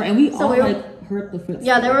there." Right, and we So all we were- like heard the footsteps.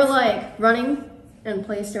 Yeah, they were like running in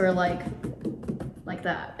place. They were like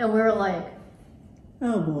that, and we were like,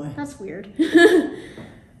 Oh boy. "That's weird."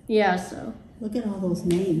 Yeah, so Look at all those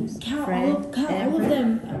names. Count Fred, all of Everett,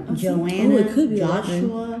 them. Joanna, it could be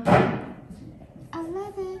Joshua.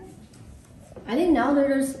 I think now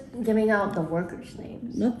they're just giving out the workers'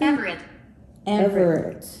 names. Nothing. Everett.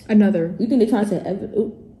 Everett. another. You think they're trying to say Everett?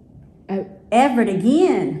 Ooh. Everett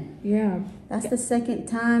again. Yeah, That's the second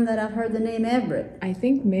time that I've heard the name Everett. I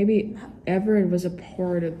think maybe Everett was a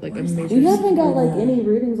part of like a major. We haven't got like any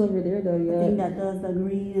readings over there though I think yet. that does the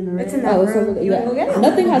green and the red. It's in that Oh, so room. yeah. Go get it?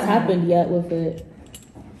 Nothing has happened yet with it.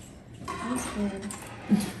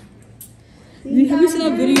 Have you seen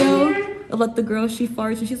that video of like the girl she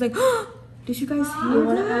farts and she's like, "Did you guys You hear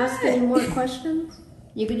want to that?" ask any more questions?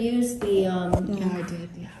 You could use the Yeah, I did.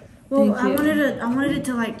 Yeah. Well, I wanted it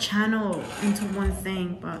to like channel into one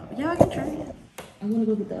thing, but yeah, I can try it. I want to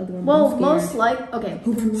go get the other one. Well, I'm most scared. like okay.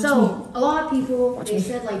 So a lot of people they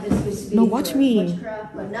said like this used to be No, watch for me.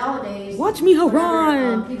 witchcraft, but nowadays Watch me, whenever,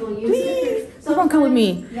 Haran. people use Please. it. Haran, come with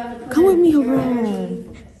me. You have to put Come with in me, your Haran. energy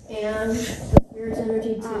and the spirit's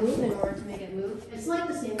energy too in order to make it move. It's like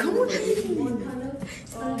the same thing with the one kind of.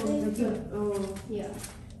 Yeah.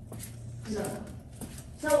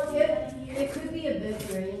 So it could be a bit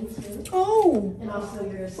draining too. Oh, And also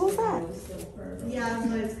your Who's that? is still for Yeah,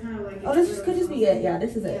 so it's kind of like. oh, this could just be it. Yeah,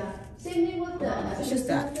 this is it. yeah. Same thing with the It's just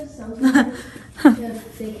that. Sometimes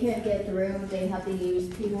if they can't get through, they have to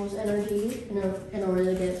use people's energy in order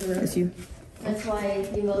to get through. That's you. That's why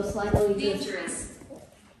you most likely Dangerous.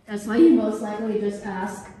 just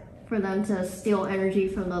ask for them to steal energy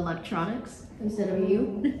from the electronics instead of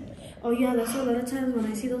you. Oh yeah, that's why a lot of times when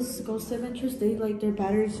I see those ghost adventures, they like their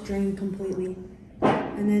batteries drain completely,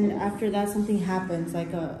 and then after that something happens,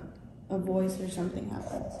 like a voice or something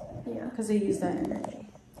happens, Yeah. because they use that energy.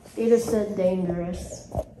 They just said dangerous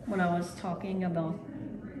when I was talking about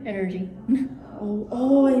energy.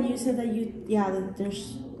 Oh, and you said that that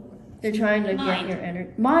there's They're trying to get your energy.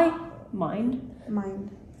 My mind. mind,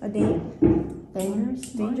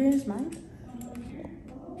 Dangerous. mind.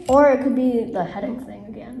 Or it could be the headache thing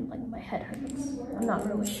again. Like my head hurts. I'm not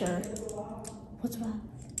really sure. What's that?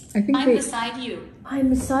 I think I'm they. beside you. I'm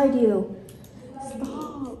beside you.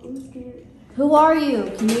 Who are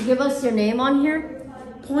you? Can you give us your name on here?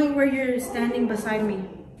 Point where you're standing beside me.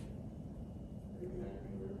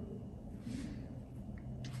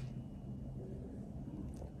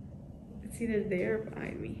 It's either there or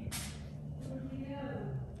behind me.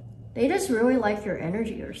 They just really like your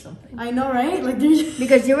energy or something. I know, right? Like there's.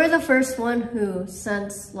 Because you were the first one who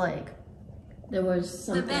sensed like there was The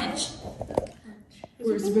something. bench.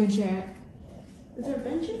 Where's the bench at? Is there a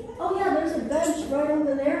bench in there? Oh yeah, there's a bench right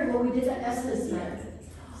over there where we did the Estes night.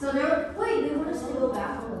 So there. Wait, they want us to go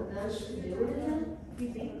back on the bench to do it again? You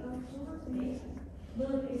think?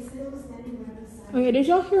 Look, it's still standing right beside. Okay, did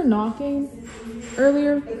y'all hear knocking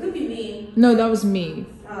earlier? It could be me. No, that was me.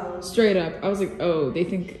 Oh. Straight up. I was like, oh, they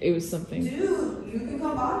think it was something. Dude, you can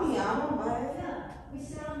come by me. I don't mind. Yeah, we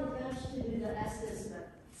sat on the bench to do the Estes night.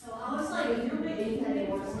 So I was like, you're thinking that they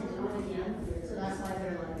want us to do it again. So that's why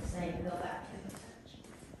they're like saying go back to the bench.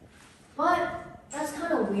 But that's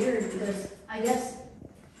kind of weird because I guess.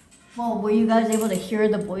 Well, were you guys able to hear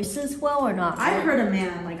the voices well or not? I heard a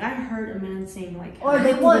man. Like, I heard a man saying, like... Or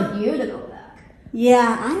they want you to go back.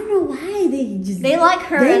 Yeah, I don't know why. They like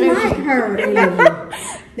her They energy. like her energy.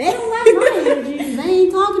 They don't like my energy. They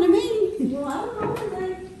ain't talking to me. Well, I don't know.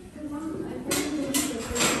 Like,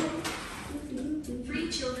 3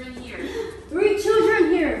 children here. 3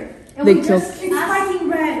 children here. And They we killed- just it's fucking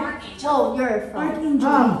red. Archangel. Oh, you're a friend.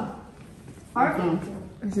 Archangel. Archangel.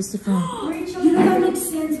 It's just a phone. 3 You children. know, that makes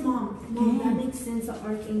sense, Mom. Mom, that makes sense, the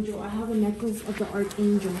Archangel. I have a necklace of the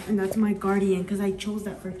Archangel, and that's my guardian, because I chose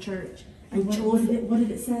that for church. What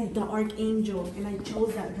did it say? The Archangel, and I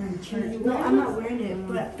chose that during church. No, I'm not wearing it,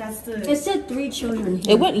 but that's the... It said 3 children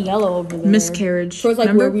here. It went yellow over there. Miscarriage. Towards like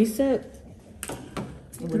Remember? where we sit.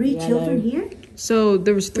 3 children here? So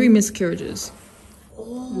there was 3 miscarriages.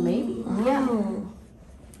 Maybe. Yeah.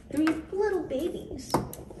 3 little babies.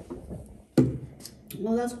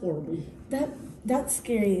 Well, that's horrible. That's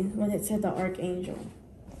scary when it said the Archangel.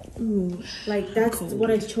 Ooh. Like, that's what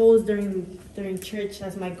I chose during church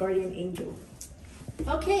as my guardian angel.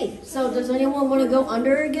 Okay, so does anyone want to go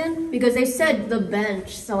under again? Because they said the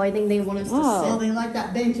bench, so I think they want us Wow. to Oh, sit. they like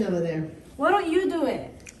that bench over there. Why don't you do it?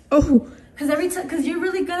 Oh, Because every time, because you're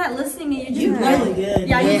really good at listening and You're really good.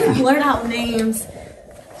 Yeah, you just blurt out names.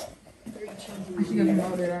 I should get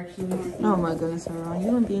promoted actually. Oh my goodness, Aaron.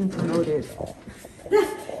 You are being promoted.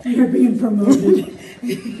 You're being promoted.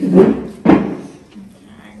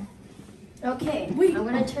 Okay, I'm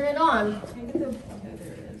gonna turn it on.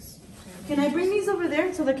 Can I bring these over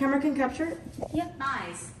there so the camera can capture it?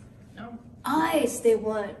 Eyes. Eyes, they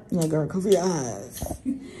want. Yeah, girl, cover your eyes.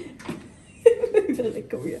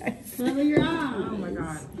 Cover your eyes. Cover your eyes. Oh my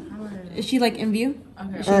god. How would I- Is she like in view?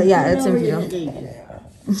 Okay. Yeah, it's in view.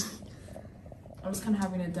 I was kind of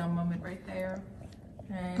having a dumb moment right there.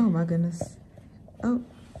 Okay. Oh my goodness. Oh.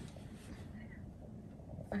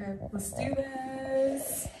 Okay, let's do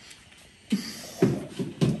this.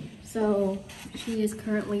 So she is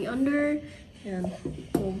currently under, and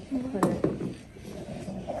we'll put it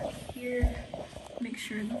here. Make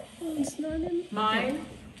sure the phone's not in Mine.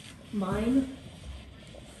 mine.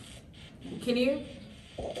 Can you?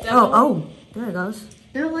 Oh, there it goes.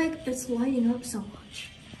 They're like, it's lighting up so much.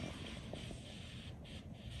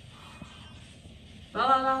 La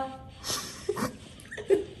la la.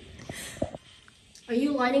 Are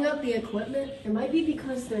you lining up the equipment? It might be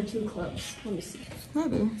because they're too close. Let me see.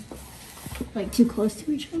 Maybe. Like too close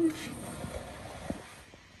to each other.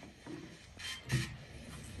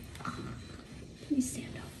 Let me stand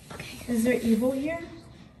up. Okay. Is there evil here?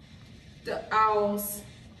 The owls.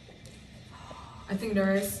 I think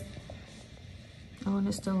there is. Oh, and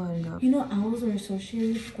it's still lighting up. You know, owls are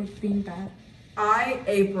associated with being bad.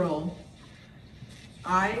 April.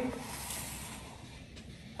 I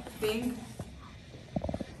think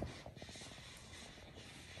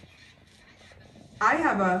I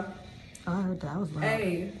have a Oh, I heard that was loud.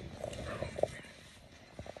 A.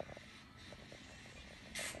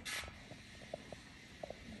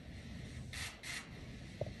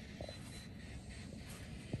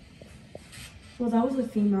 Well, that was a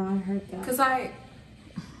female. I heard that. Because I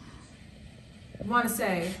want to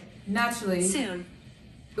say, naturally. Soon.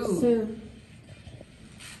 Ooh. So,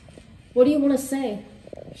 what do you want to say?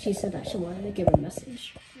 She said that she wanted to give a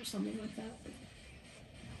message or something like that.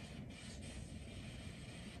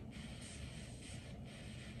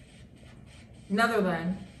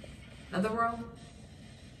 Netherland. Netherworld?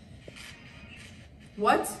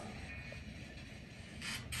 What?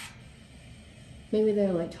 Maybe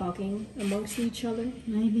they're like talking amongst each other.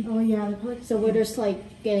 Maybe. Oh, yeah. they're probably- So we're just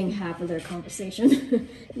like getting half of their conversation.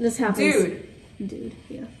 This happens. Dude,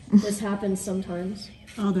 yeah. This happens sometimes.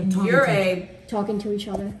 Oh, they're talking. You're a Talking to each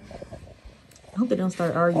other. I hope they don't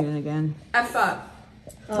start arguing again. F up.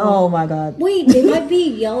 Oh my god. Wait, they might be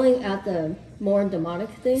yelling at the more demonic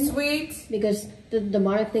thing. Sweet. Because the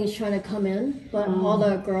demonic thing's trying to come in, but all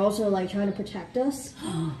the girls are like trying to protect us.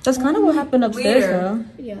 That's kind of what happened upstairs, Leader.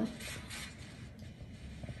 though. Yeah.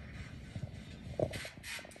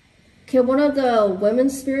 Can one of the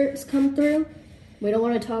women's spirits come through? We don't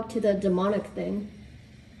want to talk to the demonic thing.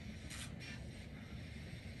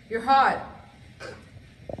 You're hot.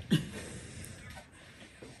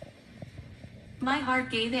 My heart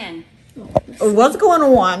gave in. What's going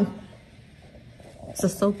on? It's a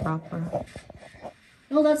soap opera.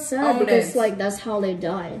 Oh, that's sad Oh, it because is. like that's how they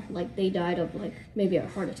died. Like they died of like maybe a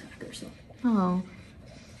heart attack or something. Oh.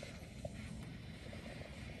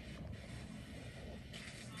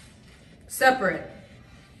 Separate.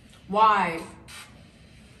 Why?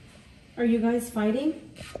 Are you guys fighting?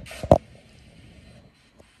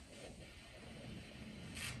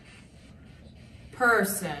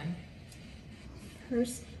 Person.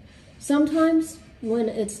 Sometimes when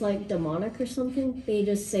it's like demonic or something, they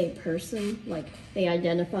just say person, like they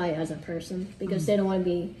identify as a person because they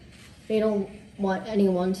don't want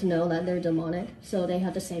anyone to know that they're demonic, so they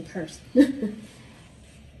have to say person.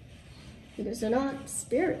 Because they're not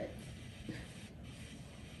spirit.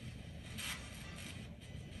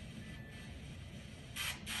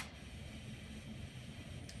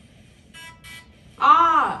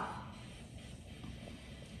 Ah!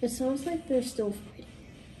 It sounds like they're still fighting.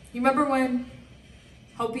 You remember when?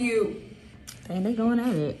 Hope you. Dang, they going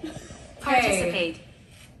at it. Participate.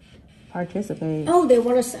 Participate. Oh, they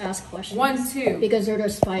want us to ask questions. 1, 2. Because they're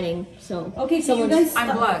just fighting, so... Okay, can you someone's- guys I'm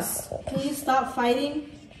stop? blessed. Can you stop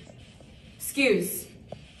fighting? Excuse.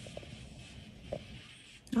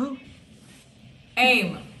 Oh.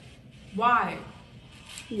 Aim. Why?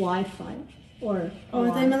 Wi-Fi. Or... Oh, I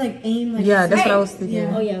thought you meant like aim. Like Yeah, that's what I Hey. was thinking.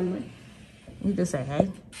 Yeah. Oh, yeah. You just say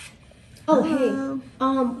hey. Oh, Hello.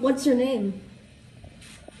 hey. What's your name?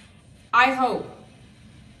 I hope.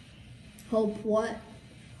 Hope what?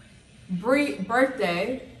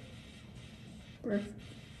 Birthday. Birth.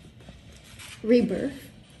 Rebirth.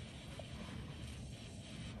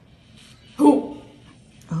 Who?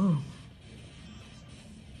 Oh.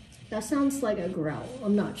 That sounds like a growl.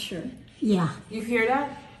 I'm not sure. Yeah. You hear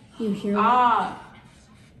that? You hear that? Ah.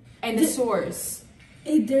 And the source.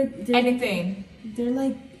 Hey, they're Anything.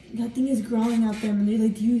 like that thing is growling out there, and they're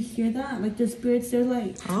like, do you hear that? Like the spirits, they're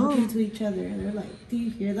like talking to each other. They're like, do you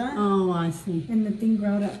hear that? Oh, I see. And the thing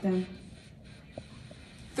growled at them.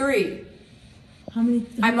 3. How many?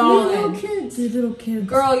 I'm how all many in. little kids? They're little kids.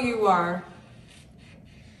 Girl, you are.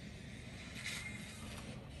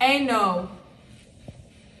 Ain't no.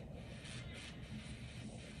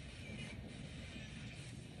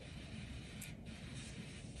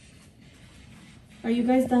 Are you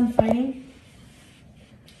guys done fighting?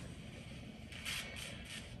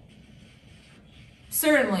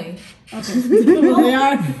 Certainly. Okay. They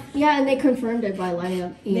are. Yeah, and they confirmed it by lighting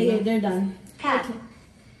up email. They're done. Pat.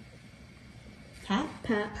 Pat?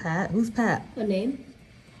 Pat. Pat? Who's Pat? A name?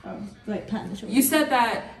 Oh, like pat in the shoulder. You said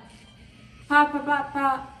that. Pop, pop, pop,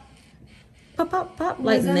 pop. Pop, pop, pop. What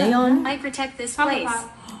Like is that? neon? I protect this Pop, place.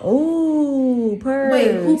 pop, Oh, purr.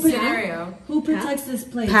 Wait, who Scenario. Who protects this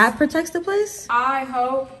place? Pat protects the place? I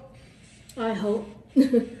hope. I hope.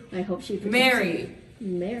 I hope she protects Mary. it.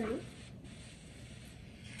 Mary.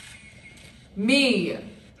 Me.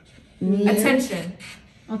 Attention.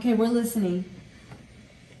 Okay, we're listening.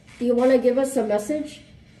 Do you want to give us a message?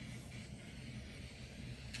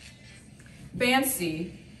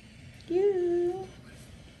 Fancy. You.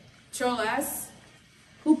 Cholas.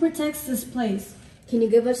 Who protects this place? Can you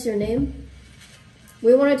give us your name?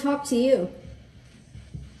 We want to talk to you.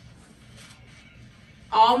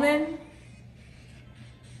 Almond.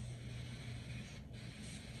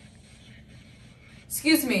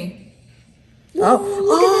 Excuse me. Oh,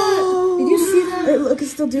 look at that. Did you see that? Look,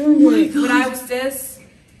 it's still doing it. When I was this,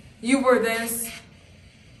 you were this.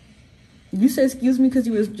 You said excuse me because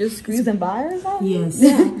you was just squeezing by or something? Yes.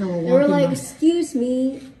 They were like, excuse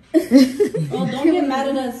me. Oh, don't get mad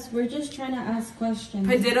at us. We're just trying to ask questions.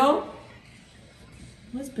 Padiddle.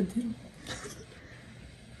 What's padiddle?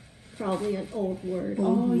 Probably an old word.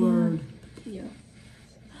 Oh, yeah. Yeah.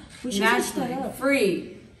 We should search that Naturally. up.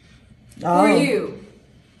 Free. Oh. For you.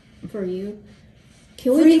 For you.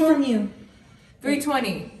 Can we Free talk? from you.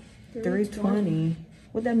 320. 320.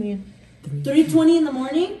 What'd that mean? 3:20 in the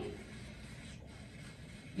morning?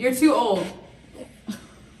 You're too old.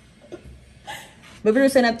 But we were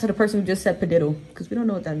saying that to the person who just said padiddle because we don't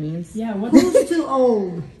know what that means. Yeah, what Who's too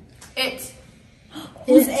old? It.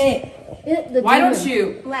 Who's it? The Why demon. don't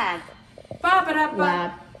you? Lad. Ba-ba-da-ba.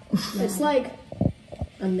 Lad. It's like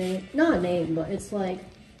a name. Not a name, but it's like.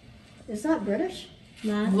 Is that British?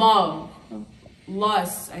 Love.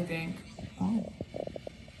 Lust, I think.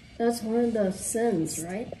 That's one of the sins,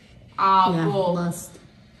 right? Ah, Yeah, bull. lust.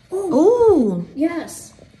 Ooh.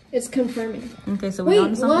 Yes. It's confirming. Okay, so we Wait,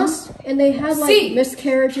 on something? lust, and they had like See.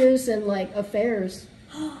 miscarriages and like affairs.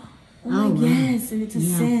 Oh, yes, and it's a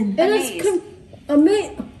sin. And it's a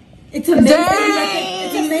It's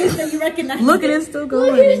amazing that you recognize. Look at it, still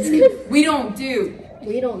going. We don't do.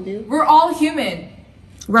 We're all human.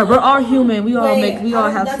 Right, we're all human. We all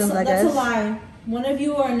have that's sins, I That's guess. a lie. One of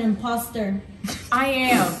you are an imposter. I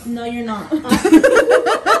am. No, you're not.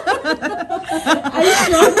 I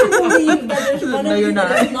strongly believe that there's one of you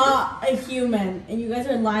that is not a human, and you guys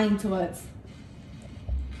are lying to us.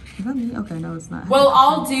 Is that me? Okay, no, it's not. Well,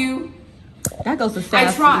 I'll do. That goes to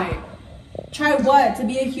sassy. I try. Try what? To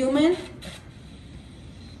be a human?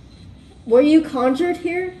 Were you conjured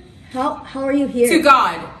here? How are you here? To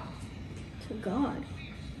God. To God.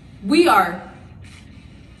 We are.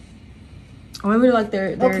 Or maybe like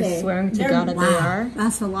they're Okay. swearing to God that they are.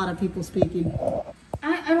 That's a lot of people speaking.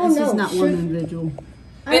 I don't This know. is not one individual.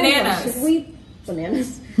 I don't know. Bananas. Should we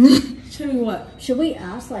bananas? Show me what? Should we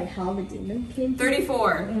ask like how the demon came?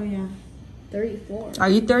 34. Oh yeah. 34. Are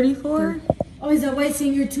you 34? Oh, is that why it's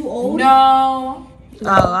saying you're too old? No. Oh,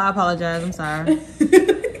 I apologize. I'm sorry.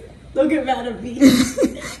 Don't get mad at me.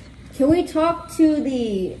 Can we talk to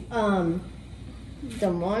the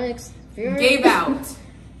demonic spirit? Gave out.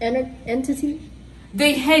 Entity?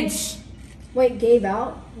 They hedge. Wait, gave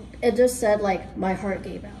out? It just said like my heart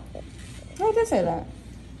gave out. I did say that.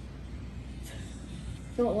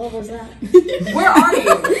 So what was that? Where are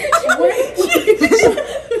you?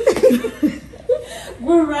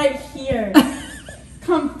 We're right here.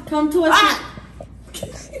 Come to us.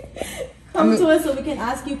 Come to us so we can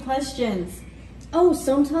ask you questions. Oh,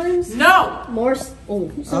 sometimes No.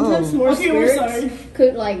 sometimes more Okay, we're spirits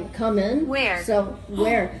could like come in. Where? So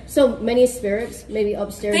so many spirits maybe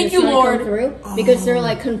upstairs Thank are you, trying Lord. to come through because they're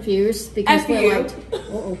like confused because F we're you.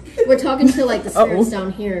 like we're talking to like the spirits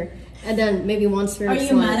down here, and then maybe one Are spirit's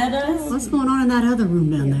you like, mad at us? What's going on in that other room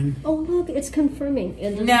down there? oh look, it's confirming.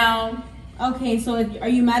 And then- No. Okay, so are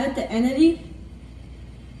you mad at the entity?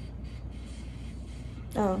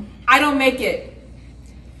 Oh. I don't make it.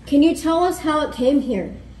 Can you tell us how it came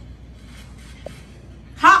here?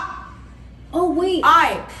 Ha. Oh wait,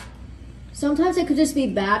 I. sometimes it could just be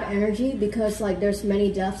bad energy because like there's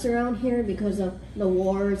many deaths around here because of the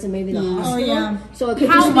wars and maybe the hospital. Oh, yeah. So it could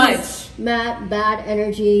How just much? be bad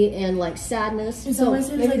energy and like sadness. Is So that why there's,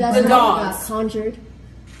 maybe like, that's the how it got dogs? conjured.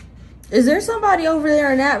 Is there somebody over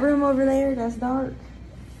there in that room over there that's dark?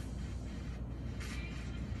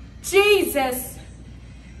 Jesus.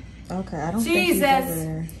 Okay, I don't Jesus. think he's over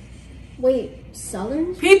there. Wait,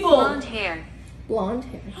 southern People. Blonde hair. blonde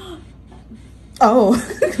hair. Oh.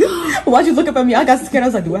 Why'd you look up at me? I got scared. I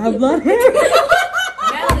was like, do I have blonde hair?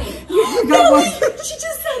 Nelly. She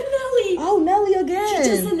just said Nelly. Oh, Nelly again. She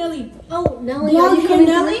just said Nelly. Oh, Nelly, are Blonde you hair coming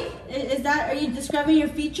Nelly? Is that, are you describing your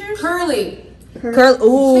features? Curly. through? Curl.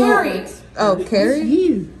 Ooh. Carrie. Oh, Carrie?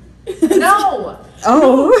 You. No.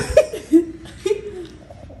 Oh.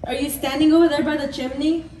 Are you standing over there by the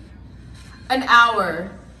chimney? An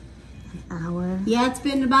hour. Hour. Yeah, it's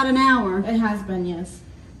been about an hour. It has been, yes.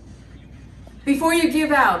 Before you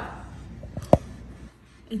give out.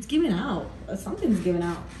 It's giving out. Something's giving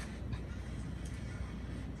out.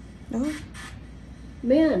 No.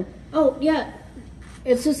 Man. Oh yeah,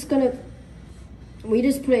 it's just gonna. We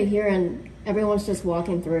just put it here and everyone's just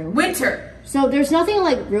walking through. Winter. So there's nothing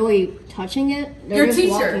like really touching it. They're Your just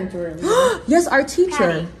teacher. walking through. Yes, our teacher.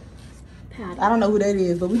 Patty. Patty. I don't know who that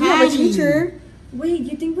is, but we do have a Patty. teacher. Wait,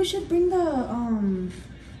 you think we should bring the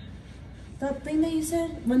thing that you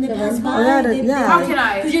said when they The pass one- by? Oh, yeah, they- yeah. How can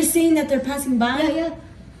I? Because you're saying that they're passing by. Yeah, yeah.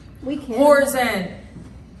 We can. Horzen.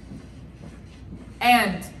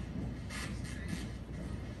 And.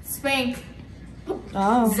 Spank.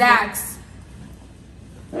 Oh. Zax.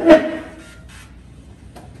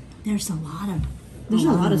 There's a lot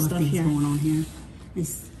of stuff things here. going on here.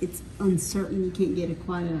 It's uncertain. You can't get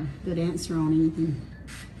quite a good answer on anything.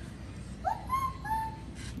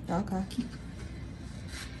 Okay.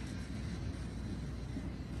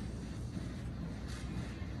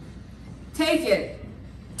 Take it.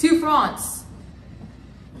 2 francs.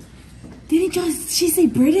 Didn't she say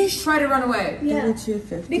British? Try to run away. Yeah.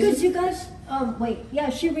 250. Because you guys, wait, yeah,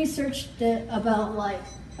 she researched it about like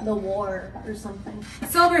the war or something.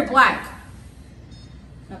 Celebrate black.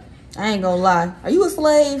 I ain't gonna lie. Are you a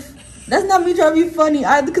slave? That's not me trying to be funny.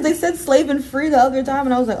 Because they said slave and free the other time,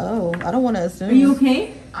 and I was like, oh, I don't want to assume. Are you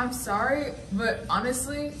okay? I'm sorry, but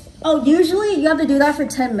honestly. Oh, usually you have to do that for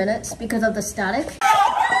 10 minutes because of the static.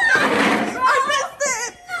 I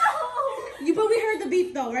missed it. You, but we heard the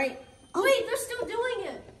beep though, right? Oh, wait, they're still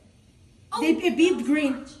doing it. It beeped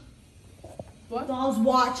green. What? Dolls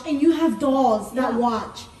watch, and you have dolls that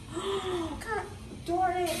watch. God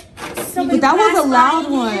darn it. Somebody That was a passed by loud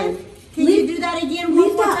again. one. Can you do that again one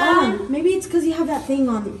Leave more that time? on. Maybe it's because you have that thing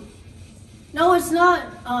on. No, it's not.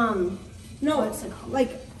 No, What's it called?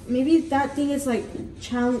 like maybe that thing is like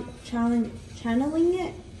channeling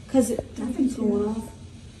it, cause nothing's going off.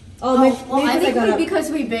 Oh, maybe I think got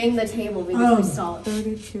because we banged the table because we saw it.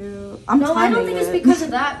 32. No, I don't think it's because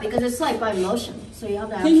of that, because it's like by motion. So you have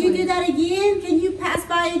to Can actually... you do that again? Can you pass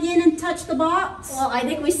by again and touch the box? Well, I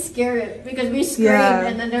think we scared it because we screamed Yeah.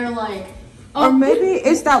 and then they're like, Or maybe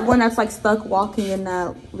it's that one that's like stuck walking in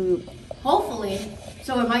that loop. hopefully.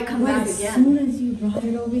 So it might come back As again. soon as you brought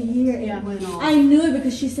it over here, Yeah. it went off. I knew it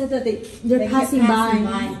because she said that they're passing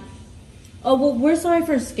by. Oh well, we're sorry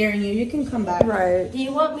for scaring you. You can come back. Right. Do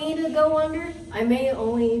you want me to go under? I may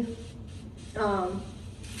only,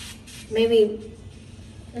 maybe,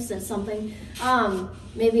 this is something,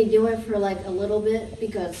 maybe do it for like a little bit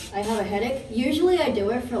because I have a headache. Usually I do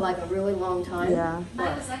it for like a really long time. Yeah.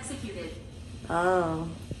 I was executed. Oh.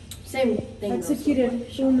 Same thing.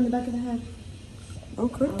 Executed. Shoot him in the back of the head. Oh,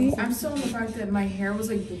 could be. I'm still on the fact that my hair was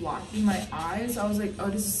like blocking my eyes. I was like, oh,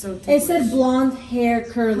 this is so It ticklish. said blonde hair,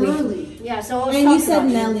 curly. Yeah, so I was And you talking said about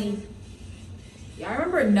you. Nelly. Yeah, I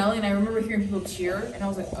remember Nelly and I remember hearing people cheer and I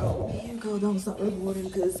was like, oh. There you go. That was not rewarding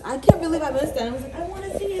because I can't believe I missed that. I was like, I want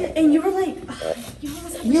to see it. And you were like, you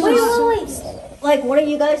almost have to Wait. Like, what do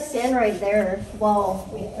you guys stand right there while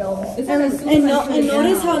we film? And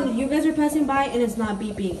notice how you guys are passing by and it's not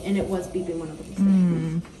beeping, and it was beeping one of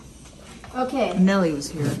them. Okay, Nelly was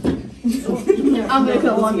here. I'm gonna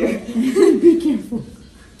go under. Be careful.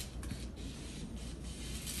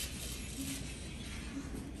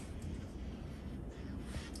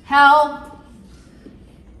 Help!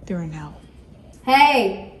 They're in hell.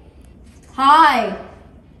 Hey! Hi!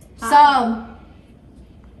 Some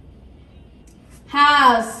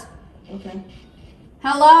has Okay.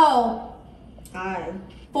 hello Hi.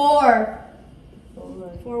 for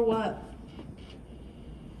For what?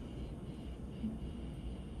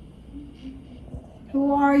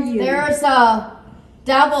 Who are you? there's a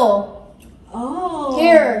devil Oh.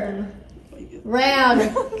 here ran.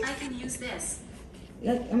 I can use this.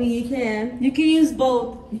 I mean, you can. You can use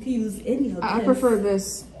both. You can use any of them. I prefer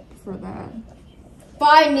this for that.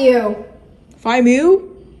 Find you. Five Mew?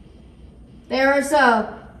 There's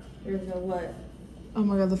a There's a what? Oh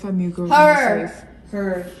my god, the Five Mew girls Her. are safe.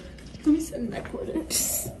 Her. Let me send that quarter.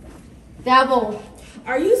 devil.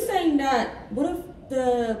 Are you saying that? What if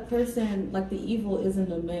the person, like the evil,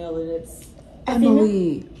 isn't a male and it's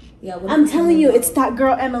Emily. yeah? What I'm if telling you, it's that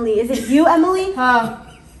girl Emily. Is it you, Emily?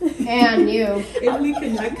 And you. if we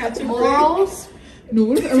could not catch a break. Morals. No,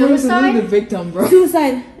 what if Emily was Suicide? really the victim, bro?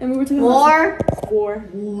 Suicide. And we were talking about War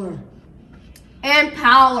War. and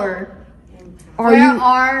power. Are Where you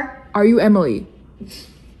are you Emily?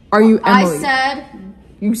 Are you Emily? I said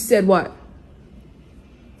You said what?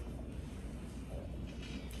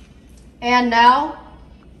 and now?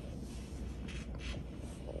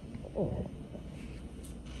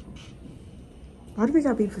 Why do we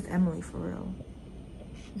got beef with Emily for real?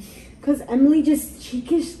 because Emily just she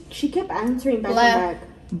kept answering back Blah. and back.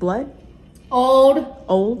 Blood? Old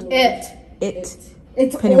Old? it. It.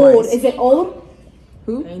 It's Pennywise. old. Is it old?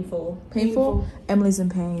 Who? Painful. Painful? Emily's in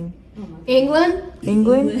pain. England.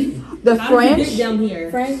 England? The French? Down here.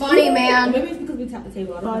 Funny man. Maybe it's because we tapped the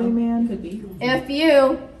table. I don't Body know. man. Could be. If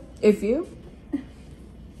you If you?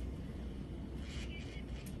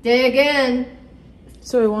 dig in,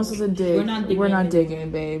 So he wants us to dig. We're not digging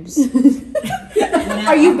digging, babes.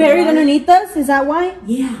 Are you buried underneath us? Is that why?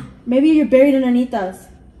 Yeah. Maybe you're buried underneath us.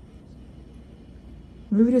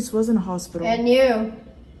 Maybe this wasn't a hospital. and you,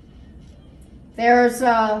 there's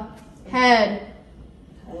a head.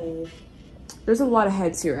 There's a lot of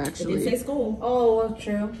heads here, It did say actually. school. Oh, well,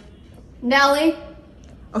 true. Nelly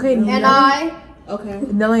Okay, and I Okay.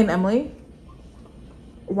 Nelly and Emily.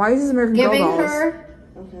 Why is this American Girl giving dolls? her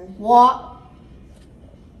Okay. Water?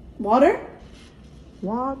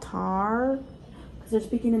 Water. Because they're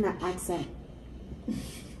speaking in that accent.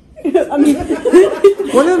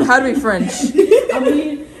 One of them had to be French.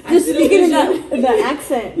 They're speaking in that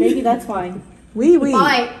accent. Maybe that's why. Oui.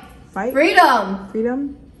 fight Fight. freedom.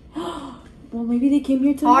 Freedom. Well, maybe they came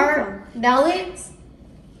here to Heart Nelly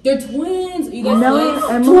They're twins. You guys Nelly,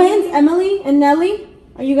 twins? Emily. Twins, Emily and Nelly?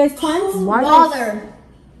 Are you guys twins? Why? father.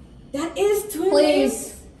 That is twins.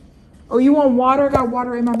 Please, Oh, you want water? I got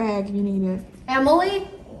water in my bag if you need it. Emily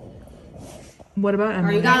What about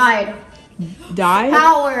Emily? died. Died?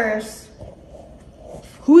 Powers.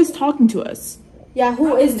 Who is talking to us? Yeah,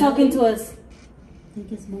 who is talking to us? I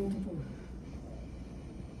think it's multiple.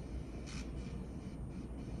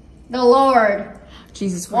 The Lord.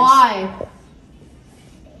 Jesus Christ. Why?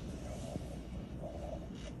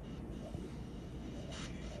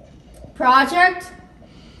 Project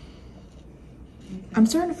I'm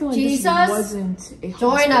starting to feel like Jesus, this wasn't a hospital.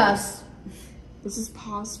 join us. This is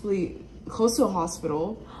possibly close to a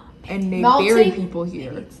hospital, and they Melting? bury people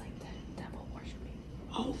here. It's like the devil worshiping.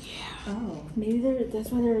 Oh yeah. Oh. Maybe that's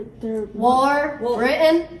why they're War, Well-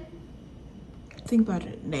 Britain, Think about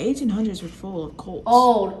it. The 1800s were full of cults.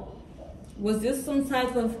 old. Was this some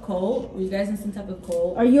type of cult? Were you guys in some type of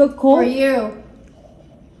cult? Are you a cult? For you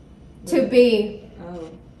to be. Oh.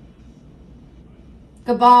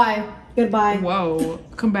 Goodbye. Goodbye. Whoa.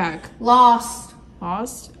 Come back. Lost.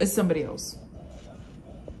 Lost? It's somebody else.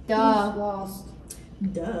 Duh. Lost.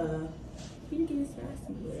 Duh. You get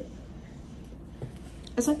sassy with.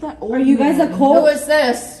 It's like that old Are you guys a man. Who cult? is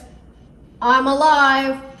this? I'm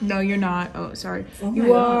alive. No, you're not. Oh, sorry. Oh you my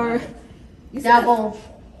are. God. Devil.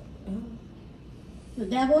 The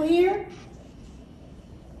devil here?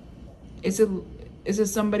 Is it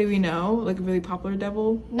somebody we know? Like a really popular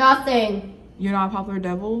devil? Nothing. You're not a popular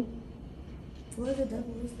devil? What the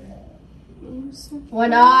devil is that?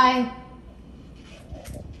 When I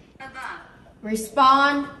Above.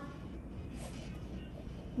 respond,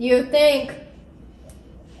 you think.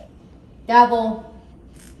 Devil.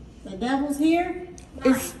 The devil's here?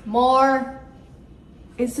 More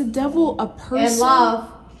Is the devil a person? and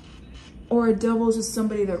love. Or a devil is just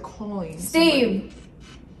somebody they're calling? Steve.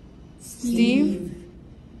 Steve?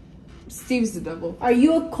 Steve's the devil. Are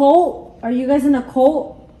you a cult? Are you guys in a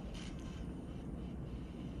cult?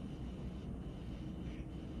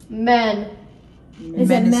 Men. Is it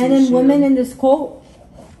men and Medicine women shoe. in this cult?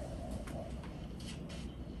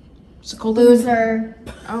 It's a loser.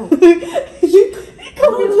 Oh.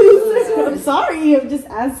 I'm sorry, I'm just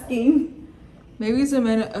asking. Maybe it's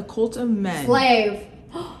a cult of men. Slave.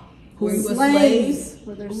 Were you a Slaves. slave?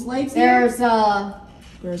 Were there slaves here? There's a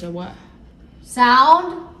There's a what?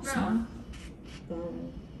 sound.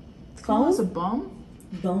 Room. Oh, it's a bum?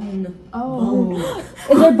 Bone. Oh.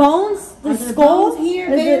 Is there bones? The Are there skull? bones here,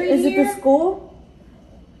 Is buried it the here? skull?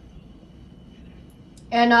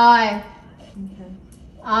 And I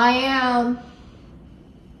Okay. am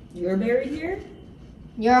You're buried here?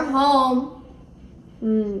 your home.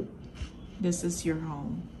 Mm. This is your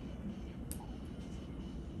home.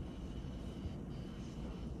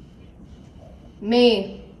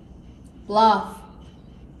 Me. Bluff.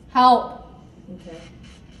 Help. Okay.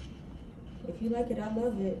 If you like it, I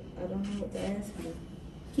love it. I don't know what to ask you.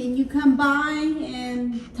 Can you come by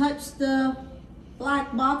and touch the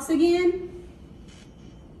black box again?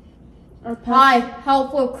 Our Hi.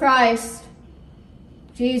 Help with Christ.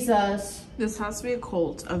 Jesus. This has to be a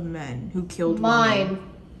cult of men who killed women. Mine.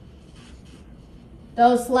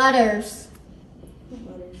 Those letters.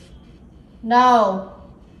 What letters? No.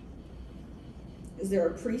 Is there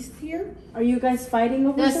a priest here? Are you guys fighting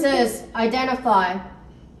over This something? is identify.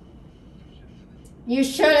 You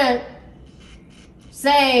shouldn't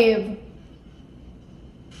save.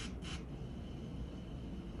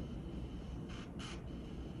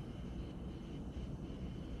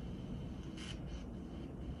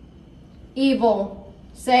 Evil.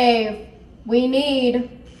 Save. We need.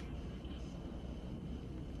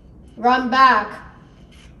 Run back.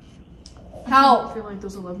 I Help. feel like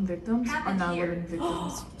those 11 victims are not 11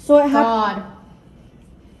 victims. So it happened. God.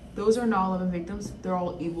 Those are not 11 victims. They're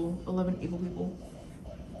all evil. 11 evil people.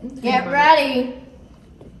 Get ready.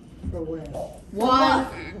 For what? One.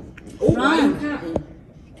 Oh, Run. counting.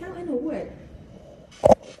 Counting or what?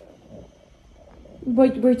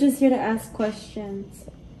 But we're just here to ask questions.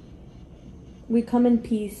 We come in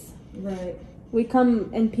peace. Right. We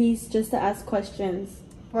come in peace just to ask questions.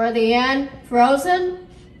 For the end. Frozen.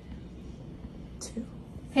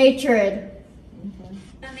 Hatred.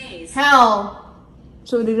 Amaze. Hell.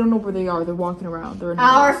 So they don't know where they are. They're walking around. They're in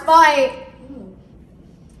Our maze. fight.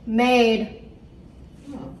 Made.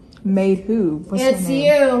 Maid who? What's It's her name?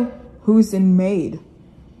 you. Who's in maid?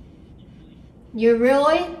 You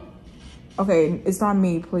really? Okay, it's not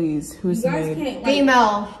me, please. Who's You guys maid? can't, like,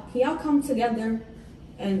 Female. can y'all come together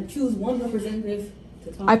and choose one representative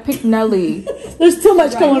to talk? I picked Nelly. There's too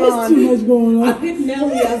much going There's on. too much going on. I picked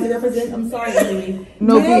Nelly as the representative. I'm sorry, Emily.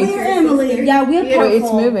 No Nelly beef. or Emily? Yeah, we Beautiful. Wait, it's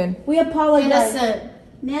apologize. moving. We apologize. Innocent.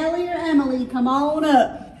 Nelly or Emily, come on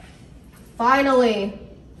up. Finally.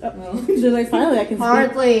 Well, She's like, finally, I can speak.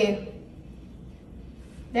 Hardly.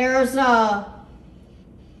 There's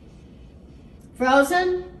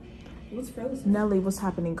Frozen. what's frozen? Nelly, what's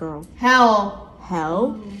happening, girl? Hell.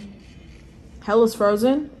 Hell? Hell is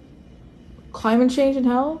frozen? Climate change in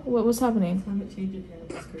hell? What's happening? Climate change in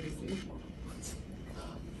hell is crazy.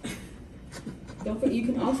 Don't forget, you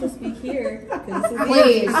can also speak here. 'Cause this is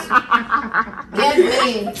Please. Get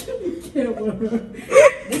me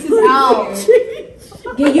This is out. here.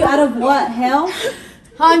 Get Get you out of what? Hell?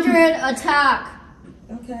 100 attack.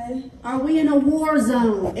 Okay. Are we in a war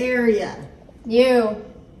zone area? You.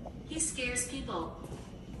 He scares people.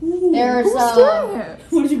 There's Who's doing it?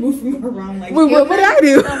 What did you move from around like? Wait, what did I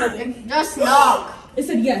do? just knock. It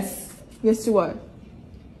said yes. Yes to what?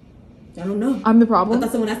 I don't know. I'm the I problem.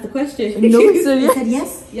 thought someone asked the question. Nobody said You yes. said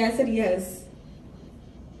yes? Yeah, I said yes.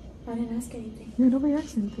 I didn't ask anything. Yeah, nobody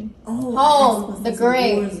asked anything. Oh, Home, the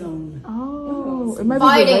gray. war zone. Oh, it might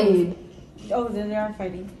Fighting. be the raid. Oh, then they are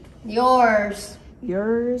fighting. Yours.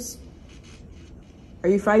 Yours. Are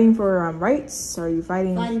you fighting for rights? Are you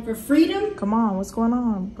fighting? Fighting for freedom? Come on, what's going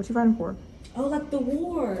on? What you fighting for? Oh, like the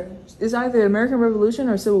war. It's either the American Revolution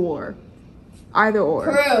or Civil War. Either or.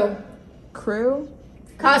 Crew. Crew?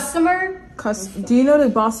 Customer. Do you know the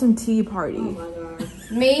Boston Tea Party? Oh my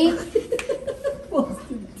god. Me.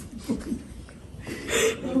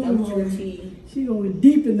 That was your tea. She going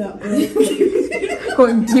deep in that one.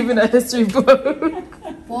 Going deep in that history book.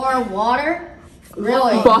 For water.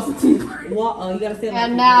 Really. Boston Tea Party. You gotta say it like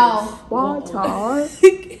And now. Water.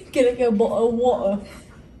 Get a bottle of water.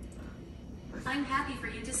 I'm happy for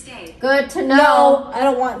you to stay. Good to know. No, I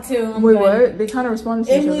don't want to. I'm Wait, good. what? They kind of responded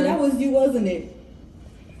to Emily, each that other. was you, wasn't it?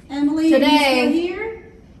 Emily, Today. are you still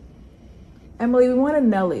here? Emily, we wanted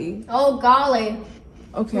Nelly. Oh golly.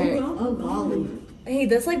 Okay. Oh, golly. Hey,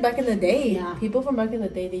 that's like back in the day. Yeah. People from back in the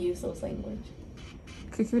day, they use those language.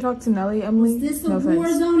 Can we talk to Nelly, Emily? Is this the No war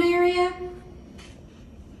offense. zone area?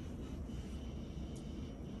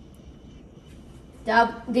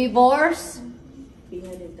 Divorce.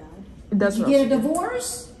 Beheaded dad. That's Did you get a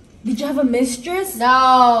divorce? Did you have a mistress?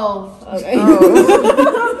 No. Okay.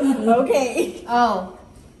 Oh. Okay. Oh.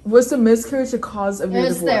 What's the miscarriage the cause of your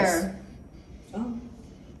Is divorce? there? Oh.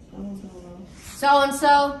 I don't know. So and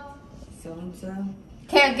so So-and-so.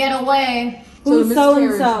 can't get away. So the Who's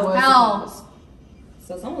miscarriage so-and-so? was the Hell. cause.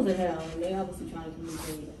 So someone's in hell, and they obviously trying to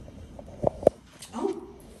communicate. Oh,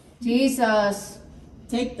 Jesus.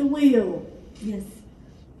 take the wheel. Yes.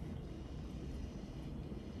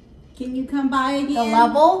 Can you come by again? The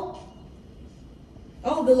level.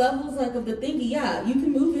 Oh, the levels like of the thingy, yeah. You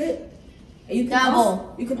can move it. And you can Devil.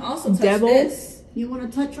 Also, you can also touch Devil? this. You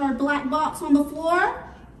want to touch our black box on the floor?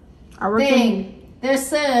 I reckon. Thing.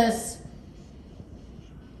 This is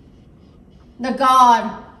the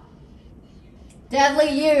God. Deadly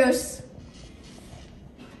use.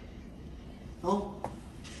 Oh.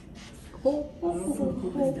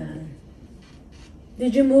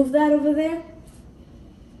 Did you move that over there?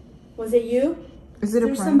 Was it you? Is it a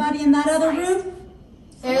There's prank? somebody in that other room?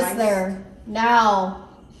 Is there now?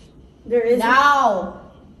 There is. Now.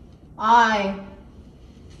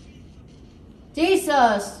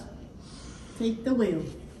 Jesus. Take the wheel.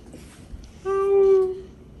 Do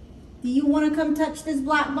you want to come touch this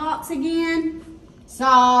black box again?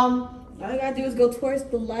 Some. All you gotta do is go towards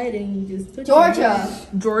the light and you just touch Georgia.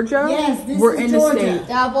 Georgia? Yes, this We're is in Georgia. the state.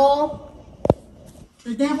 Devil.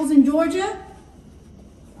 The devil's in Georgia?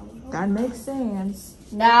 That makes sense.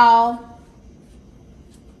 Now.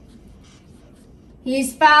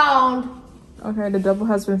 He's found. Okay, the devil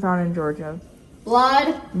has been found in Georgia.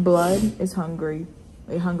 Blood. Blood is hungry.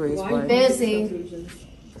 Hungry is blood. Busy.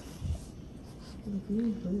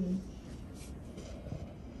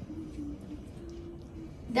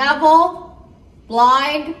 Devil.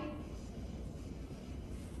 Blind.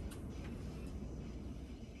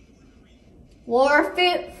 War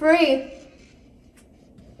fit free.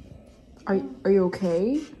 Are you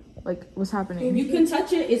okay? Like, what's happening? You can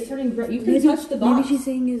touch it. It's turning red. You can Maybe, touch the box. maybe she's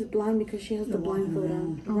saying is blind because she has the blindfold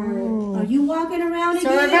on. Oh. Are you walking around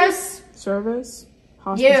again? Service. Service?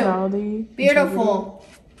 Hospitality? Beautiful.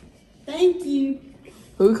 Thank you.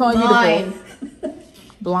 Who we calling Blind. you the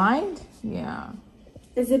Blind? Yeah.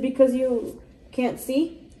 Is it because you can't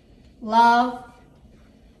see? Love.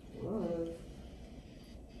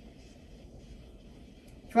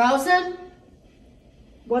 Frozen.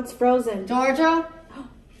 What's frozen? Georgia.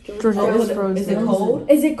 Georgia Oh, is frozen. is it cold?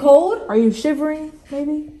 Is it cold? Are you shivering,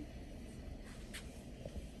 maybe?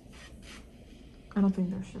 I don't think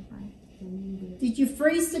they're shivering. Did you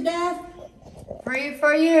freeze to death? Free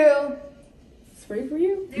for you. It's free for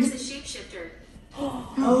you. There's a shapeshifter.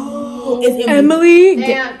 Oh, it's Emily,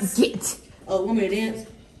 Dance. get. Oh, want me to dance?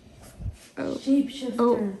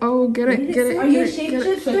 Shapeshifter. Oh, get it. Are you a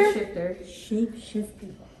shapeshifter? Shifter.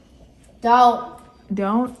 Shapeshifter. Don't.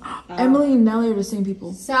 Don't. Emily and Nelly are the same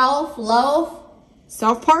people. Self. Loaf.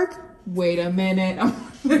 South Park? Wait a minute.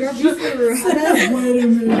 Wait a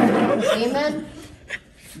minute. Demon.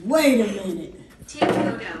 Wait a minute. Take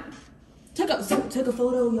photo. Take a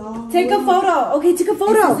photo, y'all. Take a photo. Okay, take a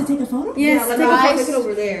photo. Take a photo? Yes, Yeah, take a like, Rice. take it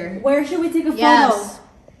over there. Where should we take a photo? Yes.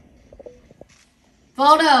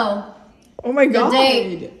 Photo. Oh my The god.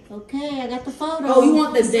 date. Okay, I got the photo. Oh, you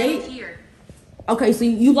want the Stay date? here. Okay, so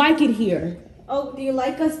you like it here. Oh, do you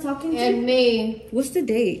like us talking to you? And me. What's the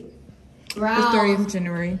date? It's Ralph. 30th of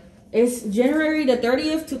January. It's January the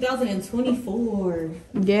 30th, 2024.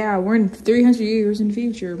 Yeah, we're in 300 years in the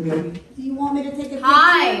future, baby. Do you want me to take a picture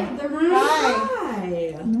Hi. of the room?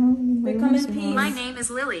 Hi. No, They come in peace. My name is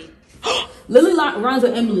Lily. Lily rhymes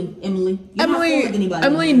with Emily. Emily. You're not Emily, cool with anybody.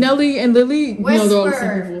 Emily, Nelly, and Lily. No, they're all the same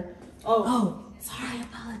Whisper. people. Oh. Sorry, I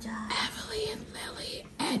apologize. Emily and Lily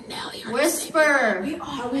and Nelly are Whisper.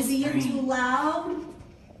 Are we being too loud?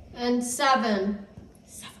 And 7.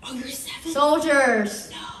 Oh, you're 7?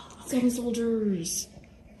 Soldiers. 7 soldiers.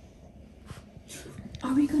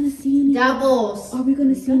 Are we gonna see any? Devils. Are we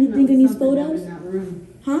gonna see anything in these photos?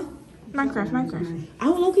 Huh? Minecraft. I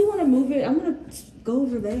low-key want to move it. I want to go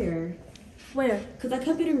over there. Where? Because I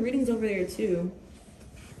kept getting readings over there too.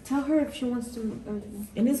 Tell her if she wants to.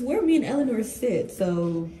 And it's where me and Eleanor sit.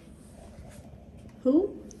 So.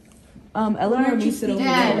 Who? Eleanor and me sit over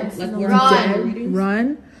there. Dead. Like we're Run. doing readings.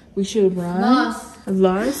 Run. We should run. Must.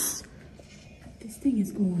 Lust. This thing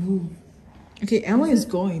is going on. Okay, Emily is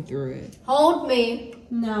going through it. Hold me.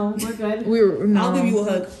 No, we're good. No. I'll give you a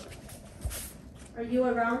hug. Are you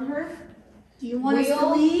around her? Do you want us to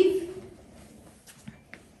Wheel. leave?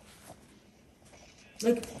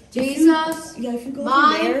 Like Jesus. yeah, if you go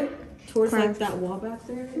Mine. over there towards like that wall back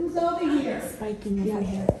there. Who's over here? Spiking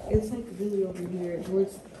yeah, it's like really over here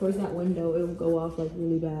towards that window. It will go off like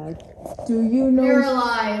really bad. Do you know?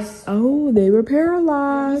 Paralyzed. Oh, they were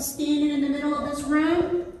paralyzed. Standing in the middle of this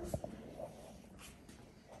room?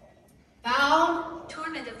 Bound.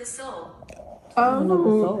 Torment of the soul.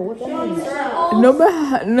 Oh. What the hell? Circle. No,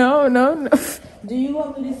 but no. Do you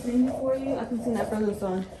want me to sing for you? I can sing that from the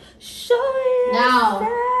song. Now.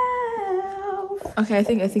 Okay, I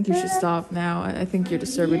think you should stop now. I think you're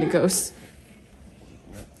disturbing the ghost.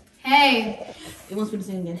 Hey. It wants me to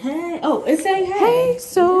sing again. Hey. Oh, it's saying hey. Hey,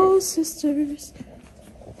 soul sisters.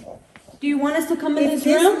 Do you want us to come in If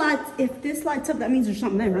this room? if this lights up, that means there's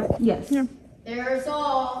something there, right? Yes. Yeah. There's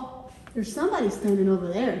all. There's somebody standing over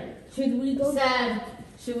there. Should we go? Said.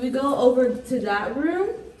 Should we go over to that room?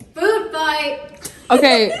 Food fight.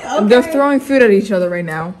 Okay, they're throwing food at each other right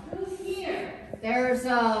now. Who's here? There's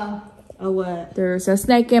a. Oh what? There's a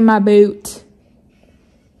snake in my boot.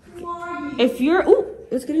 If you're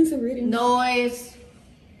it's getting some reading. Noise.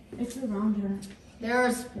 It's around her.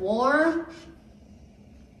 There's war.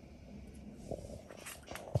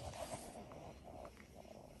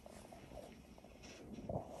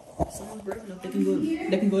 Someone's brave enough. They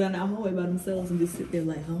can go down that hallway by themselves and just sit there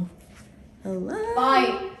like, oh, hello.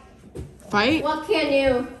 Fight. Fight? What can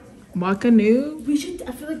you? Wakanu?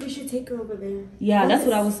 I feel like we should take her over there. Yeah, that's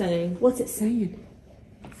what I was saying. What's it saying?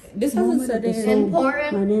 This hasn't said it.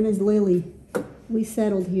 Important. My name is Lily. We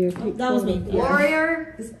settled here. That was me. Yeah.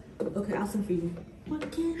 Warrior. Okay, I'll sing for you.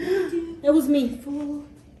 What can I do? It was me. For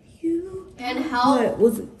you. And help. What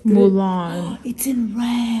was it? Mulan. It's in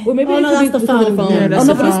red. Or maybe Oh, it no, could that's be the because of phone. Yeah, that's oh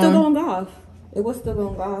no, the but it's still phone. going off. It was still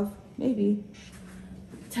going off. Maybe.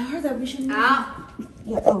 Tell her that we should. Out.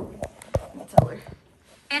 Yeah. Oh. Tell her.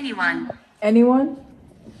 Anyone?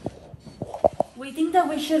 We think that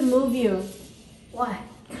we should move you. What?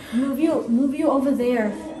 Move you over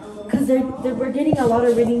there, cause we're getting a lot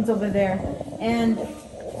of readings over there, and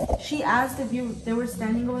she asked if they were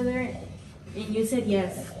standing over there, and you said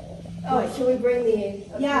yes. Oh, should we bring the?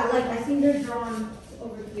 Yeah, like I think they're drawn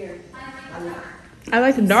over here. I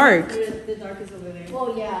like the dark. The dark is over there.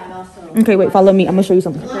 Oh yeah, and also. Okay, wait, follow me. I'm gonna show you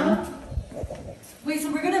something. Wait, so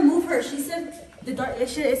we're gonna move her. She said the dark. It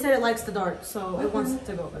said it likes the dark, so it wants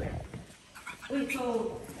to go over there. Wait,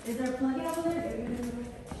 so is there a plug-in over there?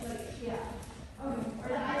 Yeah.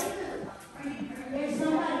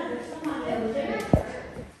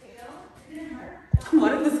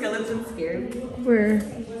 What if the skeleton's scared? Where?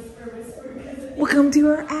 Welcome to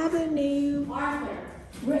our avenue.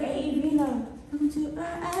 We're Avina. Welcome to our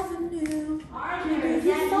avenue. We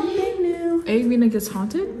got something new. Avina gets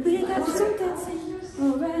haunted? We got something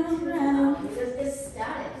around. It's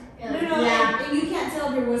static. Yeah. You can't tell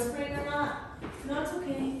if you're whispering or not. No, it's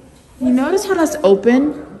okay. You notice how that's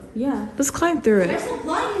open? Yeah. Let's climb through it. There's a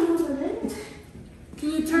lighting over there. Can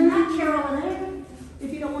you turn that chair over there?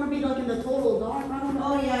 If you don't want to be like in the total dark. I don't know.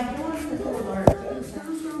 Oh yeah, if you want to be in the total dark.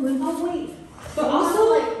 Oh wait. But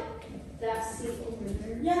also, like that seat over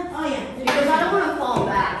there. Yeah. Oh yeah. Because I don't want to fall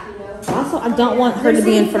back, you know. also, I don't want her to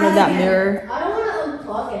be in front of that mirror. I don't want to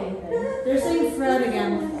unplug anything. They're saying Fred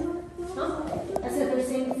again. Huh? I said they're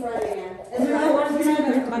saying Fred again. Is there no one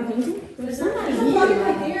here by painting? There's somebody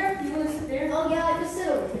here. Oh yeah, I just sit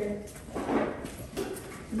over here.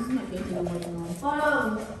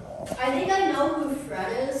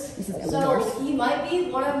 dad is. This is So Eleanor's. he might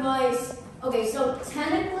be one of my. Okay, so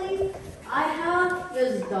technically, I have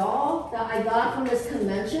this doll that I got from this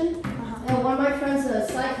convention, and one of my friends is a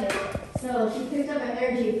psychic, so she picked up an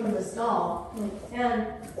energy from this doll, and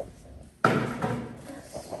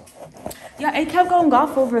Yeah, it kept going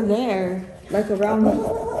off over there, like around.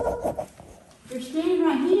 They're standing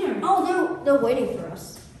right here. oh, they're waiting for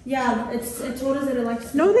us. Yeah, it told us that it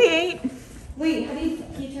likes. No, they ain't. Wait, can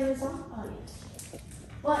you turn this off? Oh, yes.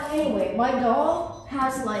 But anyway, my doll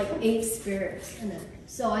has like 8 spirits in it,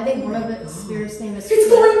 so I think one of its spirits' name is. It's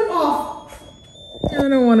going off. I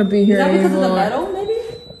don't want to be here Is that because of the anymore. metal, maybe?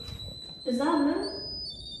 Is that metal?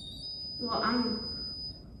 Well, I'm.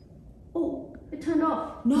 Oh, it turned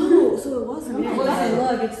off. No, so it wasn't. Okay.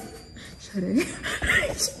 Look, it's. Shut it.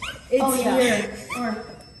 Oh yeah. Or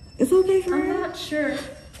It's okay for I'm not sure.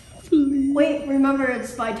 Wait, remember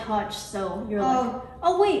it's by touch, so you're like.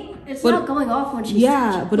 Oh wait, it's But- not going off when she's.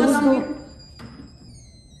 Yeah, touching. but it was What's going. on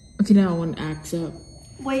Okay, now one acts up. your-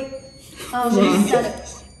 Wait. Yeah. Reset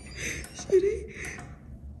it.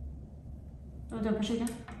 Oh, don't push it again.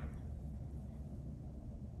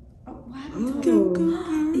 Oh, what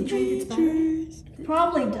happened? It drained its battery.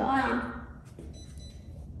 Probably died.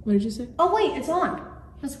 What did you say? Oh wait, it's on.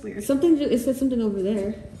 That's weird. Something. It said something over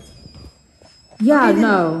there. Yeah.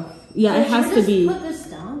 No. Yeah. It Should has we to just be. Put this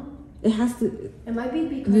down. It has to. It might be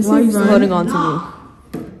because. This Why are you is just Ryan. holding on to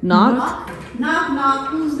me? Knock. Knock, knock.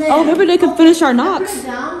 Who's there? Oh, maybe they could finish our Put knocks. it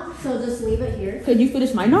down. So just leave it here. Could you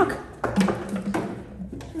finish my knock?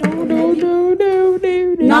 No.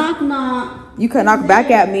 Knock, knock. You could knock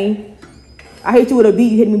back at me. I hit you with a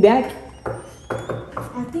beat. You hit me back.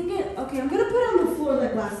 I think it. Okay, I'm gonna put it on the floor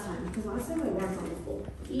like last time because last time it was on the floor.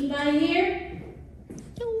 Anybody here?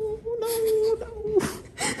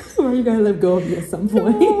 Or you gotta let go of me at some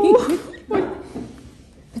point.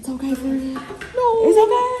 It's okay for you. No. It's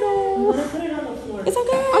okay. I'm gonna put it on the floor. It's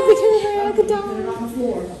okay. I could tell you I could Put it die. on the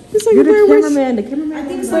floor. It's like You're a Blair the Witch. cameraman. The cameraman. I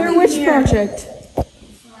think Blair something Witch here. Project.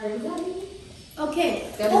 Okay.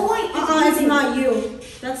 Oh wait. It's not you.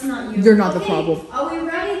 That's not you. You're not the Okay, problem. Are we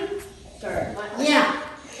ready? Start. Yeah.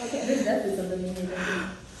 Okay.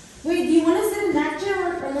 Wait, do you want to sit in that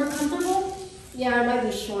chair or more comfortable? Yeah, it might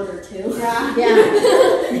be shorter too. Yeah. Yeah.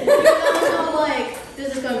 So like,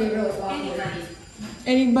 this is gonna be really awkward.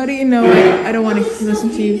 Anybody? No, I don't want to listen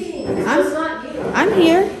to you. It's not you. I'm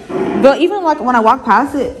here. But even like when I walk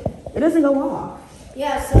past it, it doesn't go off.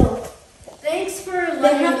 Yeah. So, thanks for They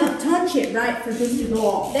letting. have to touch it, right, for this to go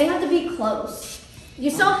off. They have to be close. You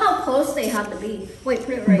saw how close they have to be. Wait,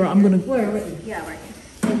 put it right. Bro, I'm here. gonna. Where? Yeah, right. Here.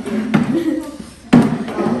 Thank you.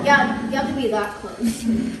 Yeah, you have to be that close.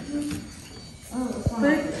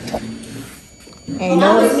 Hey,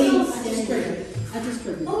 no. I just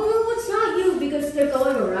triggered. Oh no, it's not you because they're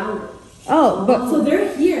going around. Oh, but So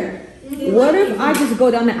they're here. what if I just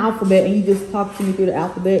go down the alphabet and you just talk to me through the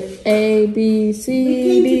alphabet? A B C We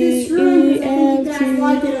came to this room D E because I think you F guys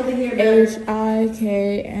like G it over here better. H I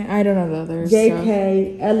K. And I don't know the others. J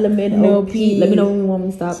K L M N O P. Let me know when you want me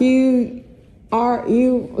to stop. Q R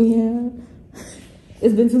U. Yeah.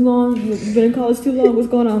 It's been too long. You've been in college too long. What's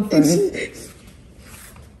going on, friend?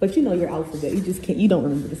 But you know your alphabet. You just can't. You don't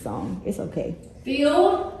remember the song. It's okay.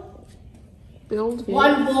 Field. Build.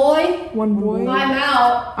 One boy. One boy. I'm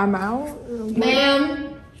out. I'm out.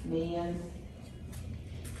 Man. Man.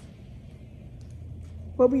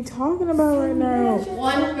 What we talking about right now?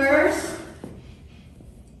 One verse.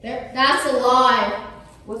 There. That's a lie.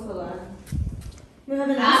 What's the line? We have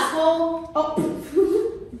an Asshole.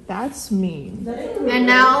 That's mean. And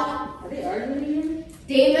now, Are they arguing here?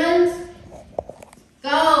 demons.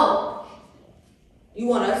 Go. You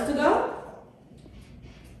want us to go?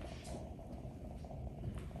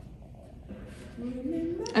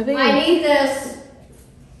 I think. I need this.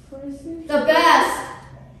 The best.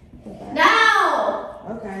 Now.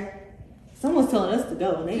 Okay. Someone's telling us to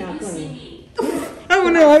go and they not playing. I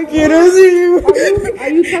wanna like it. I see you. Are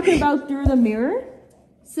you talking about through the mirror?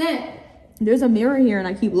 Sit. There's a mirror here and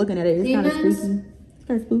I keep looking at it. It's kind of Demons? spooky. It's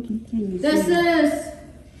kind of spooky. This is.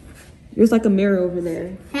 There's like a mirror over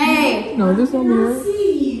there. Hey. No, there's no mirror.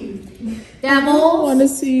 I Devils. wanna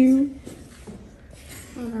see you.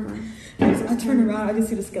 I turn around, I just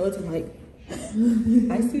see the skeleton like.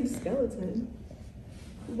 I see the skeleton.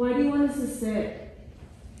 Why do you want us to sit?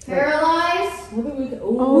 Paralyzed.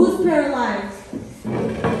 Who's paralyzed?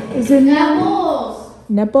 Is it Devils.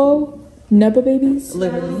 Nepo? Nepo babies?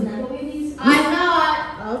 Literally. I'm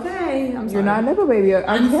not. Okay. I'm You're not a Nepo baby.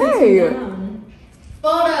 sitting Okay. down.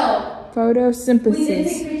 Photo. We didn't Photosynthesis.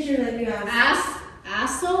 take pictures like you asked.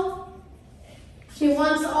 Asshole. She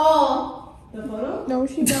wants all. The photo? No,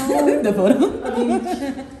 she don't. The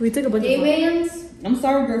photo? We took a bunch of Demons. I'm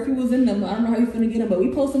sorry, girl, if he was in them. I don't know how he's gonna get them, but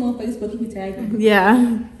we post them on Facebook. We tag him.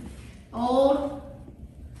 Yeah. Old.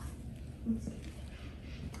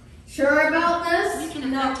 Sure about We this?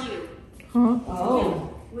 can affect you. Huh?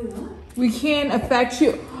 Oh. Wait, what? We can't affect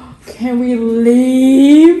you. Can we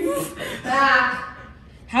leave? Back.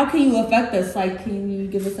 How can you affect us? Like, can you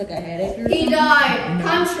give us like a headache or He something? died.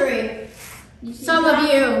 Country. Some of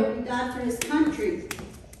you. He died for his country.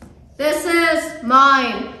 This is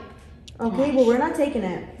mine. Okay, well, we're not taking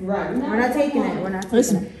it. Right. We're not taking it. We're not taking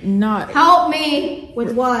Listen, it. not. Help me.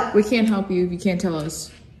 With what? We can't help you if you can't tell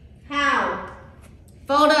us. How?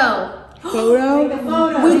 Photo. Photo?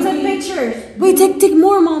 We took pictures. Wait, take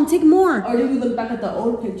more, Mom. Take more. Or did we look back at the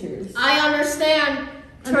old pictures? I understand.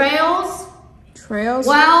 Trails. Trails?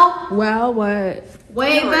 Well, what?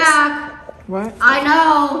 way back. What? I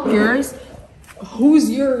know. Yours? Who's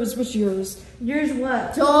yours? What's yours? Yours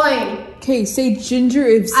what? Join. Okay, say Ginger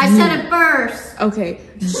if it's I me. said it first. Okay,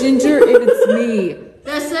 Ginger if it's me.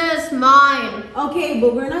 This is mine. Okay,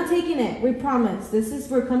 but we're not taking it. We promise.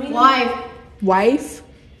 We're coming in. Wife. Wife?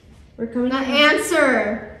 We're coming The in.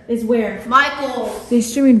 answer. Is where? Michael. They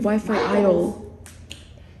streaming Wi-Fi Idol.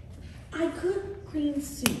 I could cream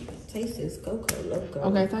soup. Taste this Coco Loco.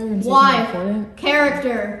 Okay, I thought you were gonna say Wife. something important.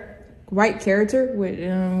 Character. Right character? Wait,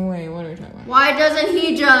 what are we talking about? Why doesn't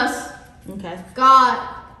he just Okay.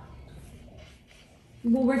 got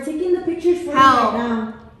Well, we're taking the pictures for you How? right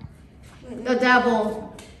now. the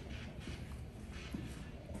devil?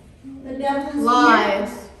 The devil's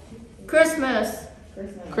Lives. Christmas.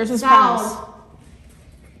 Christmas past. Sound.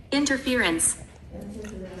 Interference.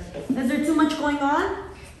 Is there too much going on?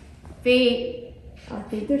 Feet. I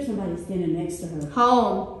think there's somebody standing next to her.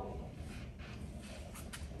 Home.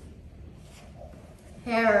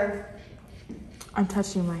 Hair. I'm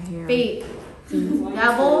touching my hair. Feet.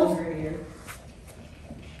 Devil.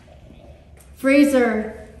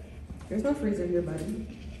 Freezer. There's no freezer here,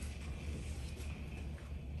 buddy.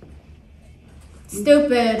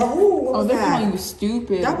 Stupid. Oh, what Oh, was they're that? calling you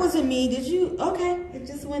stupid. That wasn't me. Did you? Okay. It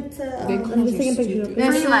just went to. They Um, called you stupid. This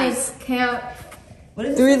Three is lights. camp. what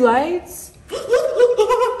is Three lights? it?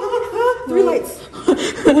 3 lights.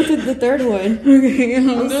 What's the third one? Okay,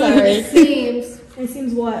 I'm sorry. Seems. It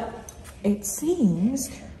seems what? It seems.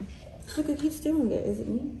 Look, it keeps doing it. Is it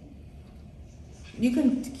me? You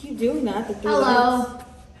can keep doing that. The 3 Hello. lights.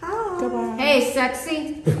 Hi. Goodbye. Hey,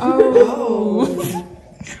 sexy. Oh.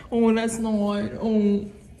 Oh, that's not. Oh.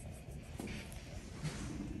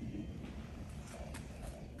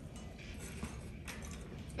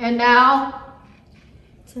 And now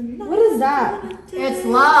What is that? it's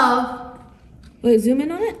love Wait, zoom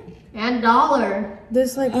in on it. and dollar.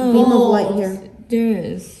 There's like a beam of light here. There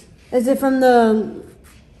is. Is it from the?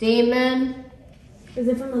 Demon. Is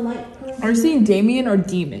it from the light? Are you saying Damien or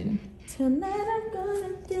Demon? Tonight I'm gonna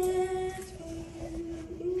dance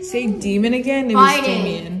with you. Say Demon again. It was Fighting.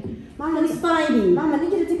 Damien. Mom, Spidey. Mom, I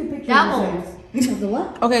need you to take a picture. Devil. Of this. Of the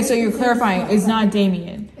what? Okay, so you're clarifying. It's not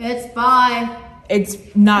Damien. It's by It's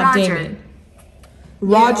not Roger. Damien.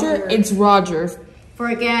 Roger. It's Roger.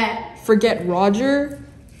 forget. Forget Roger.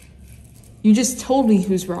 You just told me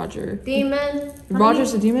who's Roger. Demon.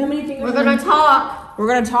 Roger's a How demon? many fingers? We're gonna talk. We're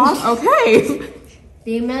gonna talk? Okay.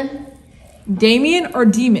 Demon. Damien or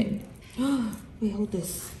Demon? Wait, hold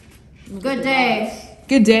this. Good day.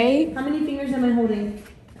 Good day. How many fingers am I holding?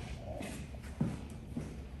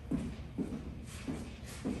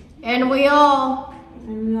 And we all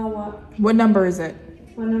And we all what? What number is it?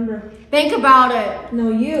 What number? think about it. No,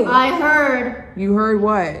 you. I heard You heard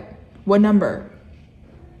what? What number?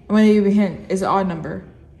 I'm gonna give you a hint. It's an odd number.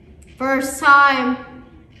 first time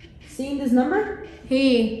Seeing this number?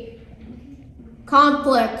 he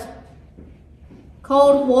conflict.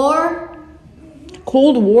 Cold War.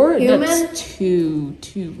 Cold War? Human? That's too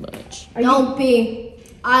much. Don't be.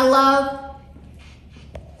 I love.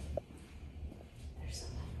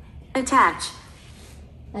 Attach.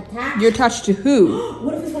 Attack. You're attached to who?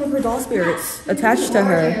 What if it's one of her doll spirits attached to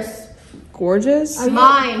her? Gorgeous?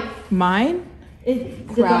 Mine. Mine?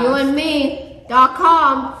 Crap.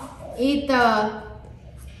 Youandme.com. Eat the.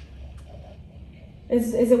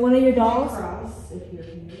 Is it one of your dolls?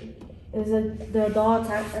 Is it the doll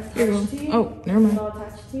attached to you? Oh, never The mind. doll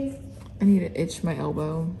attached to you? I need to itch my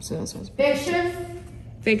elbow, so that's what's Fiction.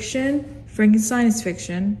 fiction. Frankenstein is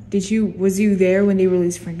fiction. Was you there when they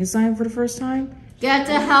released Frankenstein for the first time? Get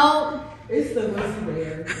to help. It's the Wizzy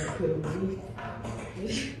Bear.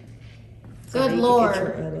 Good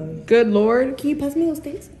Lord. Good Lord. Can you pass me those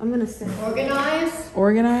things? I'm gonna say. Organize.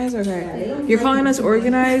 Organize? Okay. You're calling us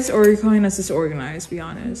organized or you're calling us disorganized? Be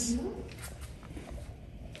honest.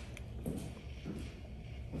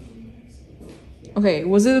 Okay,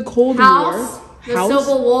 was it a Cold House. War? The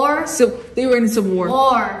Civil War. So they were in the Civil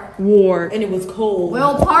War. War. And it was cold.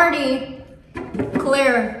 Will party.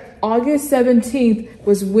 Clear. August 17th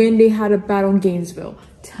was when they had a battle in Gainesville.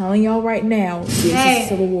 Telling y'all right now, this is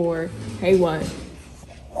Civil War. Hey, what?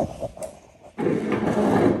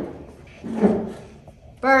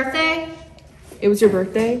 Birthday. It was your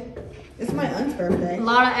birthday? It's my aunt's birthday. A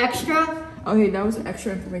lot of extra. Okay, that was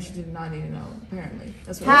extra information you did not need to know, apparently.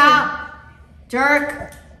 That's what Tap.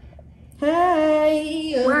 Jerk.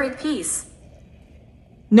 Hey. Word peace.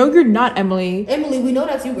 No, you're not, Emily. Emily, we know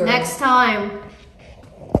that's you, girl. Next time.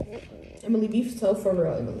 Emily, be so for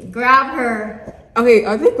real, Emily. Grab her. Okay,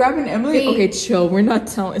 are they grabbing Emily? Me. Okay, chill. We're not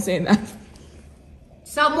saying that.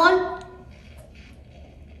 Someone.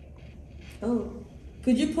 Oh.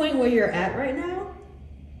 Could you point where you're at right now?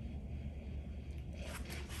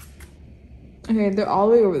 Okay, they're all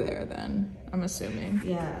the way over there then, I'm assuming.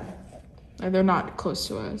 Yeah. Like, they're not close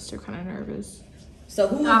to us. They're kind of nervous. So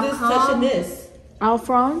who is this touching this?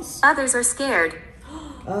 Alphonse? Others are scared.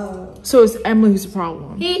 Oh. So it's Emily who's the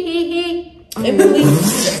problem. He. Emily.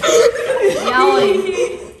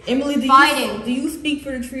 Yelling. Emily, Fighting. do you speak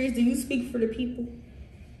for the trees? Do you speak for the people?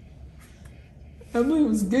 Emily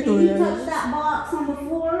was giggling at us. that box on the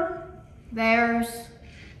floor? Theirs.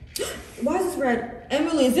 Why is this red?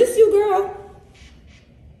 Emily, is this you, girl?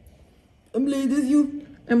 Emily, is this you?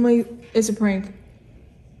 Emily, it's a prank.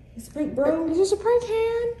 It's pink, bro. It's just a prank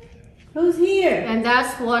hand. Who's here? And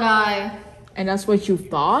that's what I And that's what you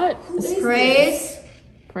thought? praise.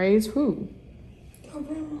 Praise who? Come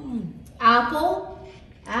on. Apple.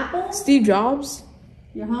 Apple? Steve Jobs?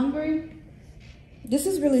 You're hungry? This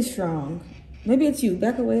is really strong. Maybe it's you.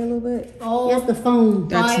 Back away a little bit. Oh, That's the phone.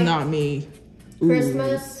 That's Bye. not me. Ooh.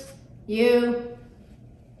 Christmas. You.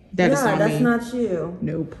 That is not that's me. not you.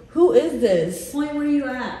 Nope. Who is this? Point where you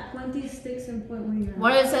at. Point these sticks and point where you at.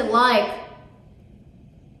 What is it like?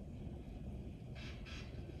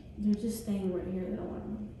 They're just staying right here. They don't want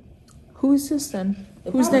to. Who is this then?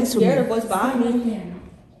 They're Who's probably next to scared me? of what's behind me.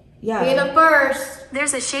 Yeah. Be the first.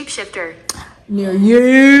 There's a shapeshifter. Near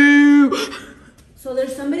you. So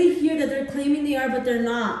there's somebody here that they're claiming they are, but they're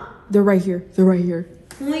not. They're right here. They're right here.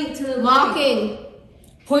 Point to the Mocking.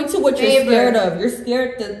 Point to what you're Favor. scared of. You're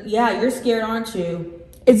scared that, yeah, you're scared, aren't you?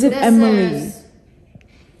 Is it This Emily? is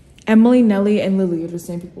Emily, Nelly, and Lily are the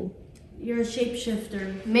same people. You're a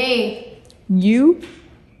shapeshifter. me. You?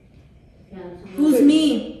 Who's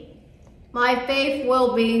me? My faith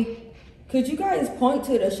will be. Could you guys point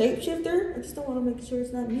to the shapeshifter? I just don't want to make sure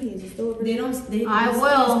it's not me. Is it still over They there? don't. They, I they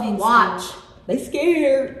will stay watch. still. They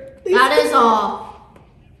scared. That is all.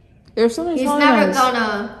 There's something He's telling never us.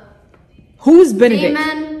 gonna. Who's Benedict?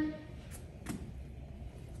 Demon.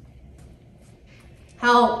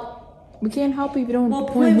 Help. We can't help you if you don't Well,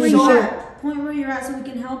 point point who where the you're shape. at. Point where you're at so we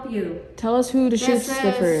can help you. Tell us who the This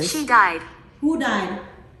shapeshifter is- is. She died. Who died?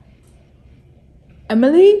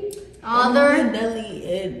 Emily? Other. Nelly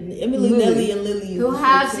and Emily, Lily. Nelly, and Lily. Who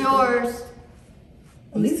has yours?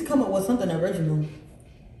 At least come up with something original.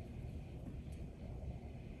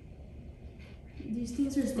 These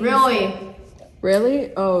things are staying Really?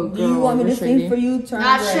 Really? Oh, girl. Do you want me you're to sing shady. for you? Turn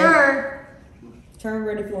Not red. sure. Turn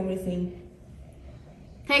red if you want me to sing.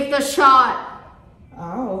 Take the shot.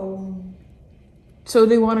 Oh. So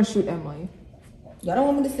they want to shoot Emily. Y'all don't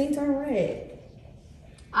want me to sing? Turn red.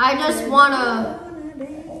 I just wanna.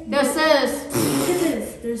 This is Look at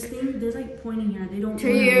this. There's things. They're like pointing here. They don't. to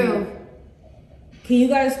wanna you. move. Can you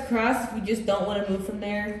guys cross if you just don't want to move from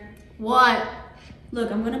there? What?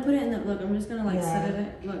 Look, I'm gonna put it in the. Look, I'm just gonna like Yeah. set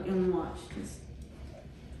it. Look and watch. Just,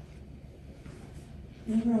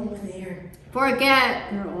 Never over there.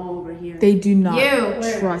 Forget. they're all over here. They do not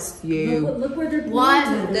You. trust you. Look where they're What?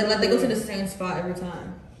 pointing. They go to the same spot every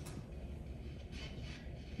time.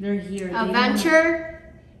 They're here. They don't- Adventure.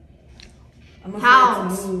 I'm afraid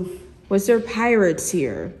Hounds. to move. Was there pirates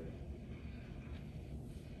here?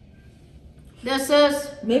 This is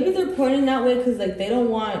Maybe they're pointing that way because like they don't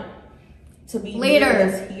want to be Later. near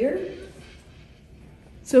us here.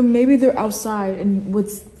 So maybe they're outside and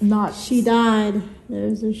what's not. She died.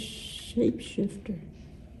 There's a shapeshifter.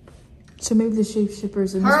 So maybe the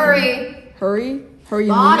shapeshifter's in this room. hurry. Hurry? Hurry.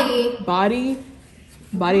 Body. Body?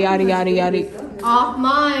 Body, yada, yada, yada. Off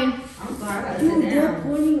mine. I'm sorry, I gotta Dude, sit they're down.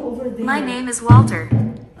 pointing over there. My name is Walter.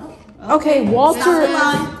 Okay, Walter.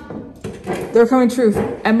 They're coming true.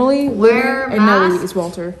 Emily, Wear Lily, and Nelly mask. is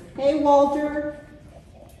Walter. Hey, Walter.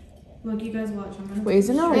 Look, you guys watch. I'm gonna. Wait,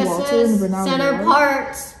 isn't that This Walter in the is Bernard center Road?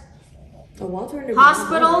 parts. A Walter and a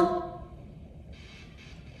Hospital.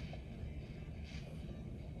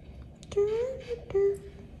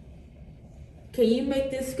 Can you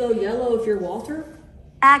make this go yellow if you're Walter?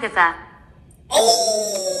 Agatha.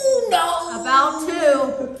 Oh no! About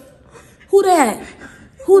to. Who that?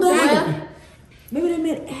 Who that? Yeah. Maybe they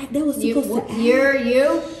meant that was supposed to. You're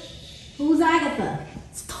you. Who's Agatha?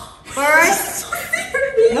 First.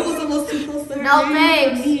 That was almost too close to her. No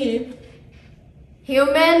name. thanks.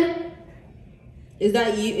 Human. Is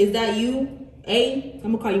that you? Is that you? A?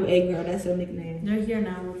 I'm gonna call you A girl. That's your nickname. They're here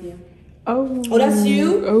now with you. Oh. Oh, that's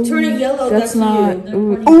you. Oh, Turn it yellow. That's not.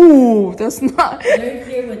 you. Ooh, that's not. They're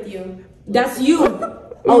here with you. That's you.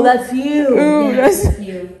 Oh, that's you. Ooh, that's.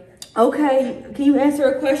 You. Okay. Can you answer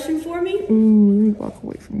a question for me? Ooh, let me walk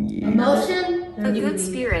away from you. Emotion. A good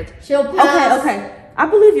spirit. She'll pass. Okay. I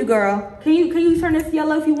believe you, girl. Can you turn this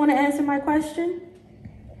yellow if you want to answer my question?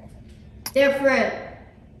 Different.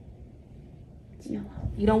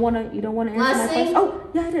 You don't want to answer my Blessing? question. Oh,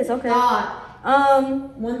 yeah, it is. Okay.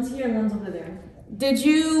 God. One's here and one's over there.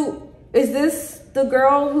 Is this the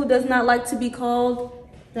girl who does not like to be called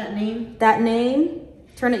That name? that name?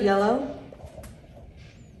 Turn it yellow.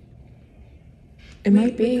 It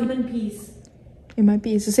might We be. come in peace. It might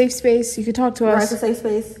be. It's a safe space. You can talk to Right, us. it's a safe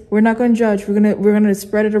space. We're not going to judge. We're gonna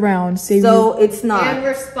spread it around. Save So you. it's not. And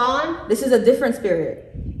respond. This is a different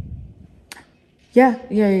spirit. Yeah.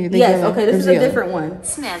 The Yes, yellow. okay, this There's is a yellow. different one.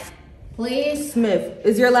 Smith. Please. Smith.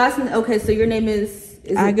 Is your last name? Okay, so your name is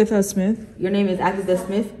Agatha Smith. your name is Agatha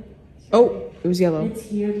Smith? Oh, it was yellow. It's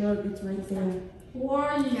here, look, it's right there. Who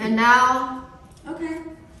are you? And now. Okay.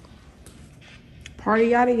 Party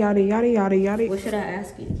yada yada yada yada yada. What should I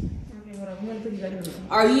ask you? Okay, hold on. I'm gonna put you back in the room.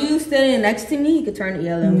 Are you standing next to me? You could turn it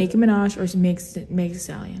yellow. Nicki Minaj or Meg Thee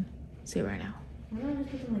Stallion? Say it right now. Why not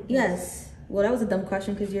just put them like this? Yes. Well, that was a dumb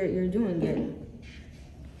question because you're doing it.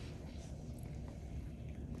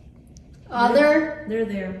 Other. They're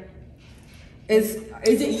there. Is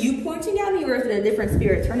it you pointing at me or is it a different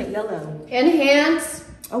spirit? Turn it yellow. Enhance.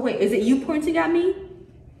 Oh wait, is it you pointing at me?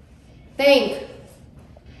 Think.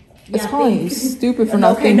 It's calling you stupid for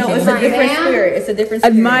not Okay, thinking. no, it's a different Man. spirit. It's a different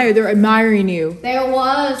spirit. Admire. They're admiring you. There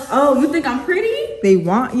was. Oh, you think I'm pretty? They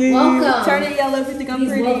want you. Welcome. Turn it yellow if you think I'm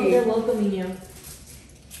They're pretty. welcoming you.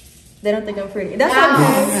 They don't think I'm pretty. That's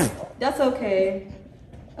Now. okay. That's okay.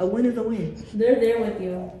 A win is a win. They're there with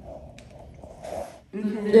you.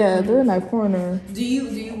 Yeah, they're in that corner. Do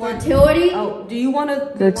you want? Fertility. Oh, do you want to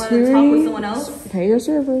talk Gratuity. with someone else? Pay your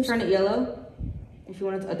servers. Turn it yellow. If you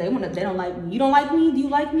want to, they don't like me. You don't like me? Do you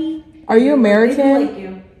like me? Are you They American? like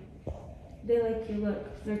you. They like you.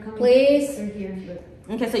 Look, they're coming. Please. They're here.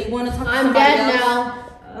 Look. Okay, so you want to talk to I'm somebody dead else? now.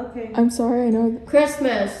 Okay. I'm sorry. I know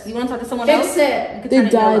Christmas. You want to talk to someone Fix else? it. You can they turn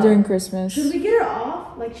it died yellow. during Christmas. Should we get her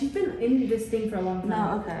off? Like, she's been in this thing for a long time.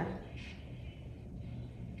 No, okay.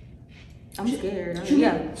 I'm scared. Should we-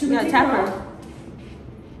 Yeah, should we yeah, take tap her her.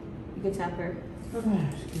 You can tap her.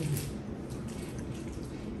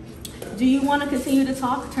 Do you want to continue to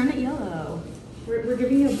talk? Turn it yellow. We're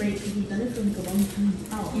giving you a break because you've done it for like a long time.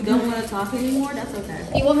 Oh. You don't want to talk anymore? That's okay.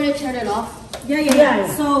 You want me to turn it off? Yeah.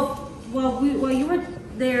 So, while you were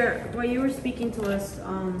there, while you were speaking to us,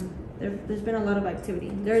 there's been a lot of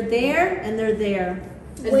activity. They're there and they're there.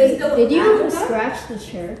 Wait, did you scratch the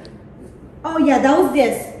chair? Oh yeah, that was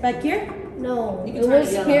this back here. No, You can it turn was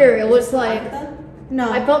it yellow. here. It was like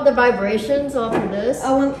No, I felt the vibrations off of this.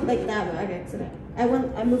 I went like that by accident. I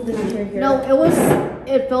moved the chair here. No,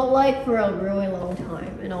 it felt like for a really long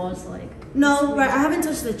time, and I was like, No, right. I haven't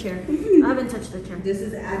touched the chair. I haven't touched the chair. This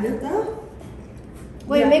is Agatha?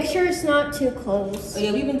 wait, Yeah. make sure it's not too close. Oh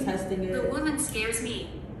yeah, we've been testing The it. woman scares me.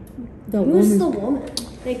 The Who's woman. the woman?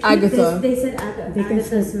 Agatha. They said Agatha. They can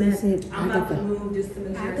Agatha say, Smith. say I'm about to Agatha. move just to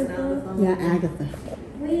make sure it's not the phone. Yeah, Agatha.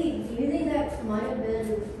 Wait, do you think that might have been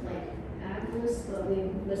like Agnes, but we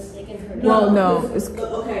mistaken her? Well, no, it's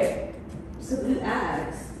Okay, so who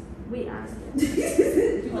asked? We asked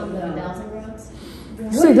it. On the 1,000 rods.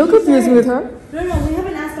 so don't confuse me with her. No, we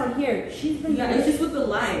haven't asked on here. She's been. Yeah, it's just with the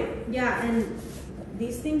light. Yeah, and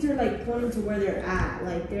these things are like pointing to where they're at.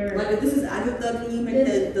 Like they're. Like if this is Agatha, can you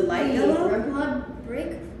make the light yellow? REM pod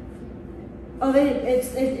break? Oh,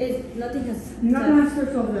 it nothing has. Nothing has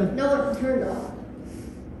switched over there. No, it turned off.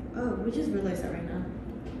 Oh, we just realized that right now.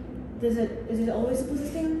 Is it always supposed to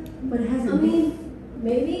stay on? But it I hasn't. mean,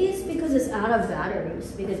 maybe it's because it's out of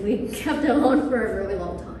batteries because we kept it on for a really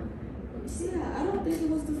long time. Yeah, I don't think it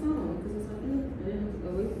was the phone because it's like, I didn't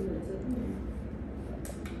away from it.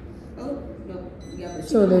 Oh no, yeah. But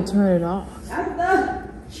So they turn it off. Agatha.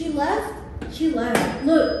 She left. She left.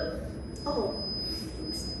 Look. Oh,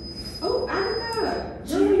 Oh, Agatha.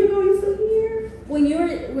 Where you go? You still here? When you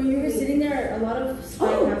were sitting there, a lot of spike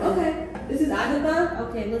Oh, happened. okay. This is Agatha.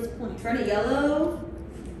 Okay, let's point. Turn it yellow.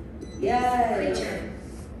 Yes. Creature.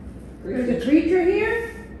 There's a creature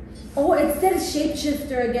here? Oh, it said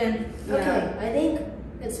shapeshifter again. Okay, I think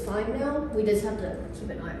it's fine now. We just have to keep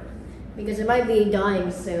an eye on it. Because it might be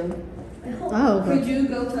dying soon. I hope. Oh, Could you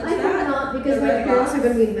go touch I hope that? not, because The my red parents box? are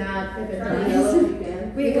going to be mad if it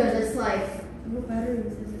dies. Because it's like, What batteries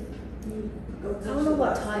is it? I don't know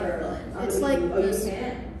what type, but it's like this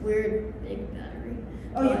weird big battery.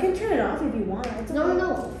 Oh, you can turn it off if you want. It's No,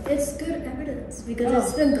 no, it's good evidence because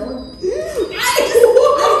it's been going.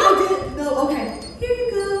 No, okay. Here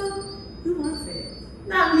you go. Who wants it?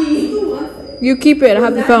 Not me. Who wants it? You keep it. I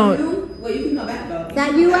have the Was that phone. you? Wait, you can come back though.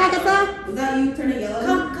 That you, Agatha? Was that you? Turn it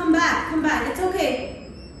yellow. Come back. Come back. It's okay.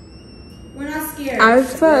 We're not scared.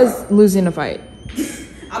 Alpha is losing a fight.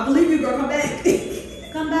 I believe you, girl. Come back.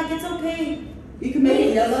 Come back. It's okay. You can make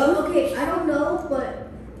it yellow. Okay, I don't know, but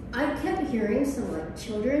I kept hearing some like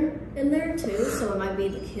children in there too, so it might be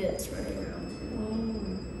the kids running around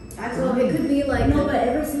too. So it could be like No, but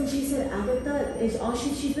ever since she said Agatha, is all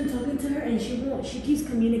she's been talking to her, and she keeps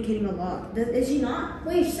communicating a lot. Is she not?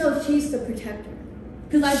 Wait, so she's the protector.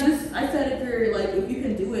 Cause I said if you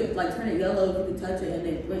can do it, like turn it yellow, if you can touch it, and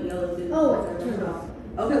it went yellow. Then Oh, turn it off.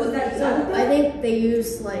 Okay, was that So I think they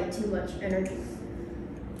use like too much energy.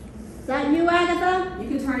 Is that you, Agatha? You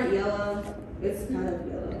can turn it yellow. It's kind of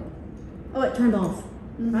yellow. Oh, it turned off.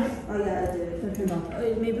 Right? Oh yeah, I did. It turned off.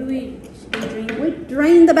 Oh, maybe we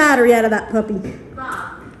drained the battery out of that puppy.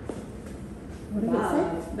 What did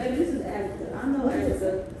it say? Baby, this is Agatha. I know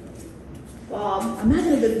Agatha. Bob. I'm not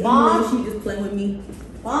gonna believe Mom. she just playing with me.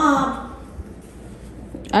 Mom.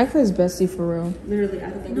 Alpha's bestie for real. Literally,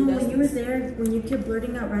 I could think No, of when you were there, when you kept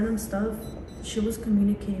blurting out random stuff, she was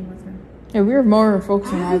communicating with her. Yeah, we were more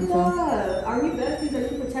focused on Alpha. Agatha, are we besties?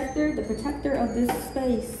 Are you protector? The protector of this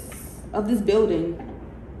space, of this building.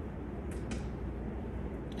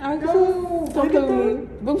 Alpha, No, don't play with me.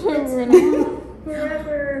 Don't play with me right now.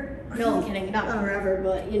 Forever. No, I'm kidding. Not forever,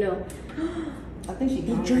 but you know. I think she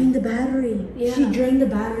It drained the battery. Yeah. She drained the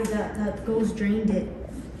battery. That ghost drained it.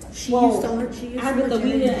 She Whoa. used so much. She used so Agatha, much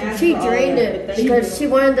we didn't energy. ask She for all drained that, it but thank because you.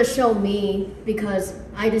 she wanted to show me because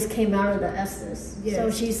I just came out of the Estes. Yes.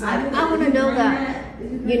 So she's like, Agatha, I want to did you know drain that,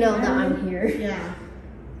 Did you you drain know, that? that I'm here. Yeah.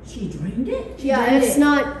 She drained it. She Yeah, drained it's it.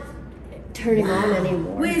 not turning on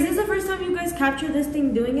anymore. Wait, is this the first time you guys captured this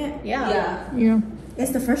thing doing it? Yeah. Yeah. Yeah.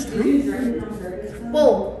 It's the first Did time. you drain it on purpose?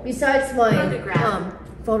 Well, besides my Photograph.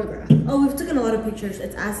 photograph. Oh, we've taken a lot of pictures.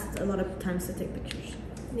 It's asked a lot of times to take pictures.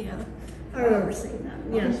 Yeah. I remember saying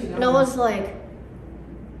that. Yeah. And I was like,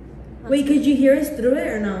 Wait, could you hear us through it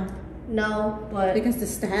or no? no, but Because the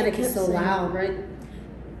static is so loud, right?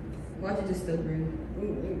 Why'd you just still ring?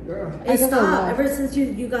 Girl. It stopped. Ever since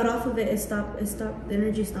you got off of it, it stopped. It stopped. The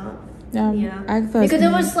energy stopped. yeah. Alpha Because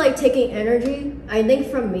it was like taking energy, I think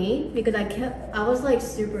from me, because I was like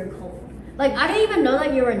super cold. Like I didn't even know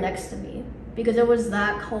that you were next to me because it was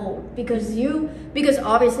that cold. Because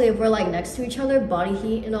obviously if we're like next to each other, body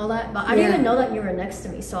heat and all that, but I didn't even know that you were next to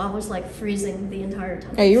me. So I was like freezing the entire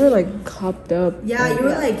time. Yeah, you were like cupped up. Yeah, you were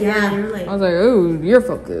like, yeah, you were like, I was like, oh, you're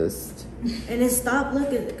focused. and it stopped.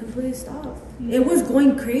 Look, it completely stopped. It was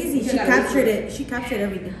going crazy. She captured it. She captured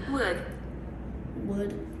everything. Wood.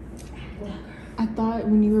 I thought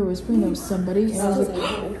when you were whispering there was somebody, and I was like,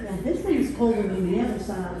 Yeah, this room is colder than the other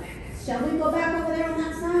side. Shall we go back over there on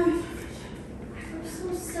that side? I'm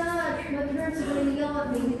so sad. My parents are gonna yell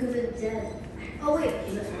at me because it's dead. Oh wait,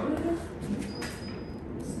 is it on?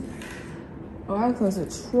 oh, Alpha's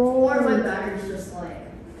a troll. Or my battery's just like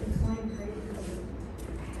it's going crazy.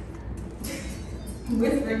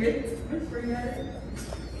 Whispering it. Whispering at it.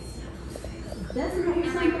 That's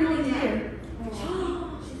something over here.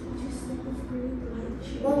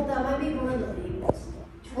 Well, that might be one of the babies.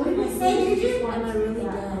 What did I say? Did you? Am I really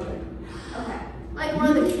dead? Okay. Like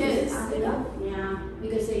one of the kids, you know, Yeah.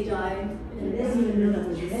 because they died. And it doesn't even know that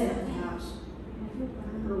we're dead, perhaps.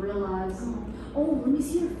 Or realize. Oh, let me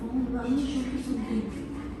see your phone. Let me show you something.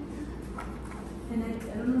 And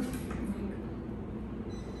I don't know.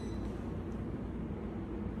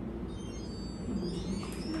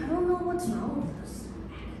 I don't know what's wrong with this.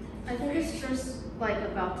 I think it's just like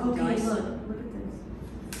about to die. Okay, look at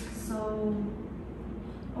this. So,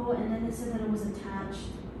 oh, and then it said that it was attached,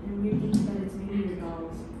 and you're thinking that it's maybe your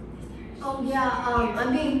dog's. Oh yeah,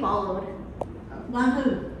 I'm being followed. By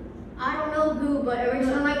who? I don't know who, but every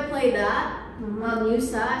time I play that,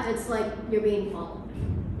 use that, it's like you're being followed.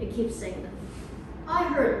 It keeps saying that. I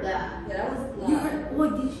heard that. Yeah, that was You loud. heard,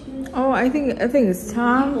 what did you do? Oh, I think it's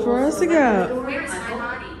time for us to go. Where's my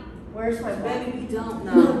body? Where's my body? Baby, we don't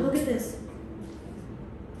No, know. look at this.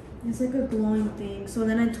 It's like a glowing thing. So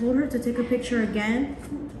then I told her to take a picture again.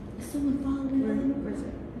 Is someone following me? Where is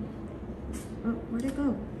it? Oh, where'd it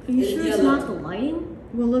go? Are you sure it's not the lighting?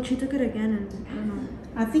 Well, look, she took it again, and I don't know.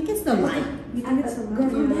 I think it's the light. You think it's the light? Girl,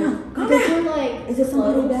 come down. Come Because down. we're like Is it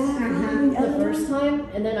somebody close back? the first time,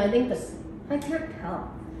 and then I think this. I can't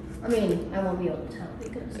tell. I mean, I won't be able to tell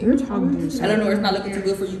because. You're talking to yourself. I don't know. It's not looking too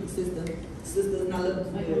good for you, sister. Sister, it's not looking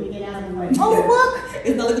too Let me good. get out of the way. Oh, look!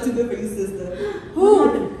 It's not looking too good for you, sister. Who?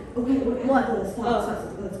 Okay, What? Stop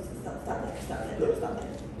that.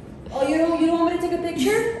 Oh, you don't want me to take a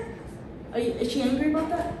picture? Is she angry about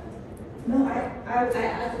that? No, I asked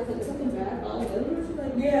her if something bad about it. She's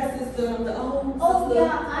like, yeah, sister. I'm like, oh, Oh sister.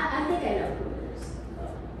 yeah, I think I know who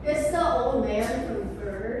it is. It's the old man from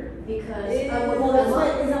Bird because Is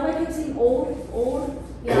that why I keep saying old?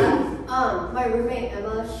 yeah. My roommate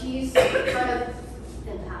Emma, she's kind of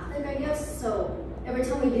empathic, I guess. So every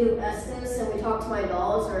time we do Estes and we talk to my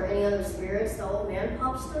dolls or any other spirits, the old man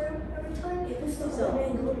pops through every time.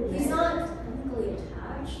 So he's not technically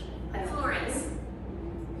attached. I don't Florence. think.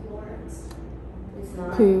 Florence. It's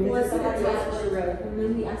not. Who? It's somebody else she wrote. And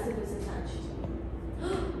then we asked if it's attached.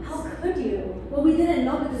 How could you? Well, we didn't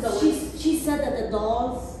know because she said that the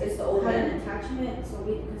dolls It's the old had man. an attachment, so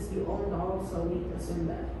because you own dolls, so we assumed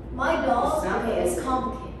that. My dolls, okay, it's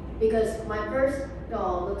complicated because my first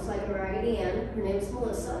doll looks like a Raggedy Ann. Her name's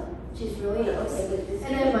Melissa. She's really nice. And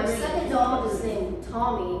then my second doll is named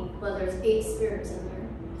Tommy, but there's 8 spirits in there.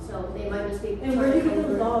 So they might just be. And where did you get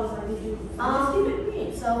those dolls? How did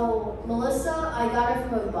you? So Melissa, I got her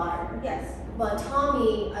from a buyer. Yes. But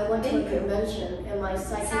Tommy, I went to a convention and my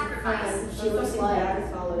psychic friend, she was like,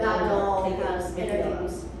 that doll has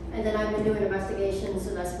energies. And then I've been doing investigations,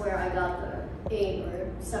 so that's where I got the 8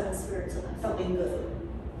 or 7 spirits in that. Something good.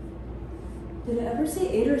 Did it ever say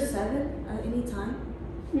 8 or 7 at any time?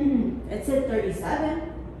 It said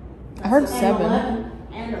 37. I heard And 7. 11.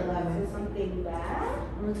 And 11. Something bad?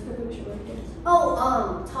 I'm gonna take a picture of this.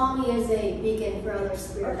 Oh, Tommy is a beacon for other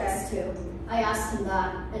spirits too. I asked him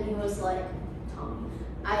that, and he was like, Tommy.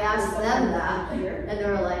 I asked them that, and they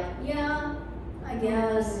were like, yeah, I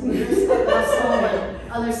guess. We just got vessel,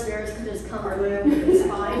 and other spirits could just come through, it's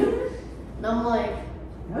fine. And I'm like,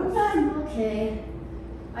 okay.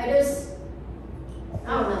 I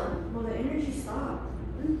don't know. Well, the energy stopped.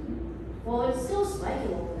 Well, it's still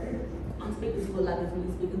spiking over there. I'm speaking to a lot of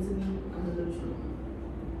people speaking to me. I'm delusional.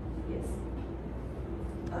 Yes.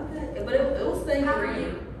 Okay, but it was staying How for are you.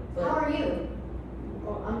 you? How are you?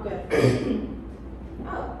 Oh, I'm good.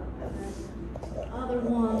 Oh. Other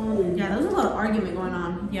one. Yeah, there was a lot of argument going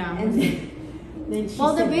on. Yeah. And then she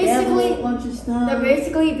Well, said they're basically- a bunch of stuff. They're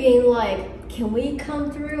basically being like, can we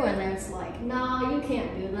come through? And it's like, no, you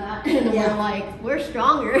can't do that. And we're like, we're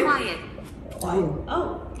stronger. Quiet.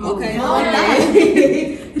 Oh. Okay.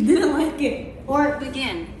 Didn't like it. Or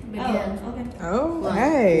Begin. begin. Okay. Oh,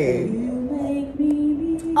 hey.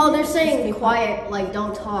 Oh, they're saying quiet, like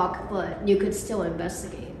don't talk, but you could still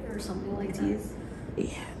investigate or something like that.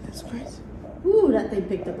 Yeah, that's crazy. Ooh, that thing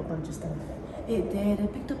picked up a bunch of stuff. It did.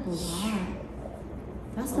 It picked up a lot.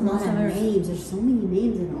 That's A the lot most of I've ever. names. There's so many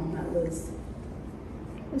names on that list.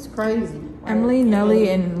 It's crazy. Emily, Nelly,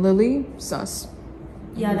 and Lily, sus.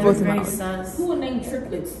 Yeah, they Both were very valid. sus. Who would name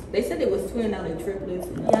triplets? They said it was twin, now they triplets.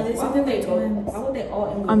 Yeah, they said Why they would they were go? twins. Why would they all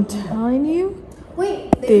end I'm with telling you.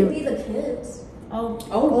 Wait, they They- could be the kids. Oh,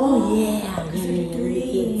 Oh, yeah. because they're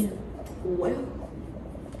 3. well,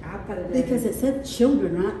 I put it Because it said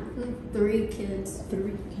children, right? 3 kids.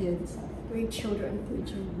 3 kids. 3 children. 3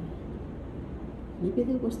 children. Maybe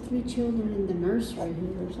there was 3 children in the nursery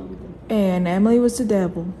here or something. And Emily was the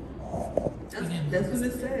devil. That's what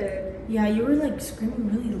it said. yeah, you were like screaming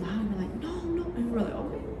really loud. We're like, no, no. And we're like,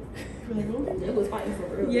 okay. We're like, okay. It was fighting for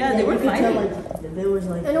real. Yeah, they were you could tell, fighting. like, there was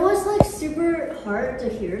like. And it was like super hard to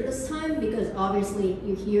hear this time because obviously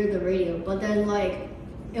you hear the radio, but then like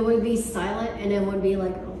it would be silent and it would be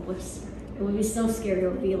like a whisper. It would be so scary. It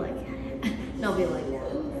would be like, and I'll be like,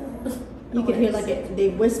 You could hear like they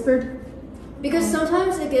whispered. because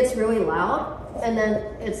sometimes it gets really loud and then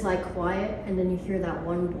it's like quiet and then you hear that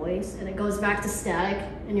one voice and it goes back to static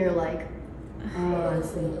and you're like, Oh, I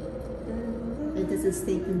see. It doesn't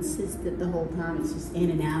stay consistent the whole time. It's just in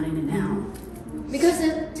and out, in and out. because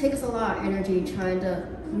it takes a lot of energy trying to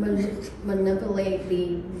manipulate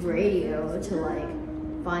the radio to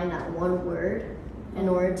like find that one word in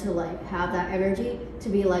order to like have that energy to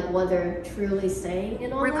be like what they're truly saying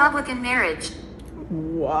and all that. Republican marriage.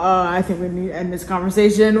 Wow, I think we need to end this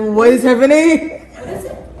conversation. What is happening?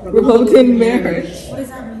 Republican marriage. What does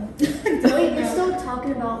that mean? Wait, they're still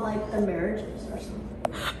talking about like the marriages or something.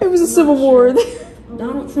 It was a civil war.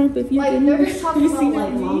 Donald Trump, if you Like can they're just talking you see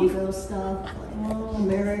about like that meme? Mongo stuff. Like,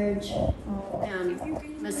 marriage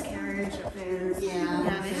and miscarriage affairs.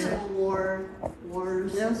 Yeah, they said wars.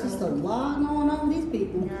 There was just a lot going on with these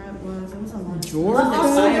people. Yeah, it was. It was a lot. Georgia.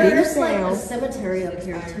 Also, there's like Yourself. a cemetery up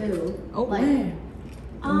here too. Oh, like, man.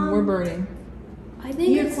 We're burning. I think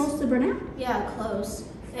You're it's close to Burnett? yeah, close.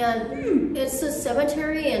 And it's a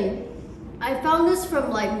cemetery, and I found this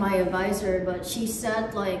from like my advisor, but she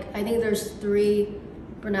said like I think there's 3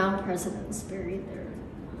 renowned presidents buried there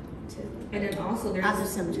too. And then also At the there's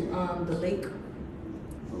cemetery. the lake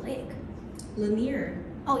Lake. Lanier.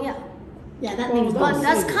 Oh yeah, Yeah, that thing's but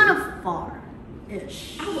that's kind of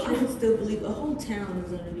far-ish. I would still believe a whole town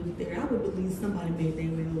is underneath there. I would believe somebody made their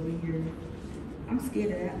way over here. I'm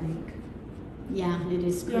scared of that lake. Yeah, it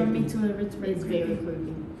is creepy. Yeah, me too. It's Very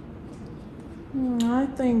creepy. I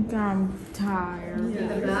think I'm tired. In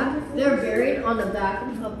the back, they're buried on the back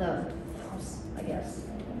of the house, I guess.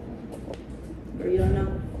 Or you don't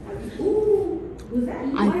know. Ooh, was that?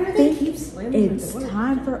 I think it's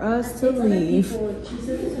time for us to leave.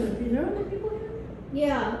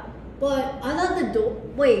 Yeah, but I thought the door.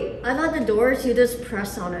 Wait, I thought the doors you just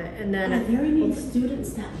press on it and then. Are there any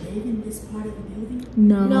students that live in this part of the building?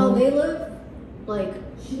 No. No, they live like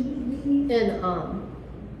in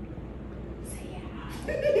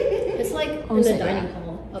it's like in the dining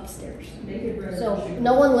hall upstairs. So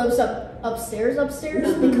no one lives upstairs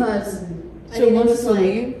because I So think once it's to like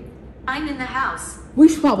leave, I'm in the house. we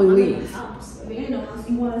should probably leave. house. We ain't no house.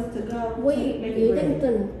 You want us to go? Wait, do you think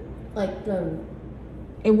the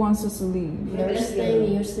It wants us to leave. nurse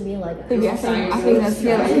thing used to be like I think that's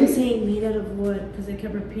Yeah, I'm saying made out of wood because they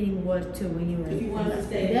kept repeating wood too when you were. If you want us to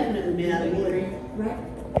stay, Definitely made out of wood. Right?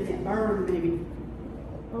 And it burned, maybe.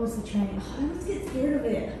 What was the train? I always get scared of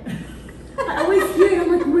it. I always hear it.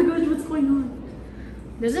 I'm like, oh my gosh, what's going on?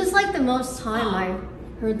 This is like the most time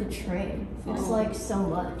I heard the train. It's like so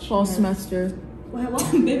much. Fall semester. Well,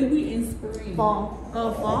 maybe we in spring. Fall.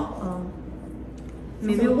 Oh, fall?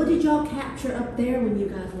 Maybe So what did y'all capture up there when you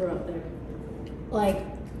guys were up there? like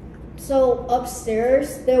so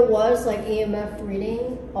upstairs there was like EMF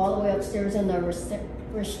reading all the way upstairs in the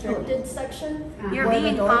restricted section. You're where the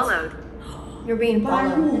being doors- followed. You're being By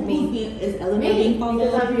followed. who? and me. Who's being, is Eleanor being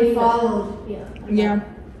Because followed? I'm being followed. Yeah. Yeah.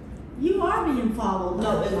 You are being followed.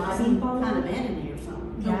 No, though. am I being followed? Kind of abandoned or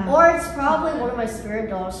something. Or it's probably one of my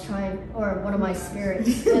spirit dolls or one of my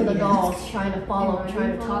spirits in the dolls trying to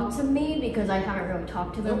trying to talk to me because I haven't really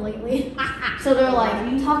talked to them lately. So they're like,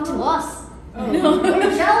 talk to us. No. Are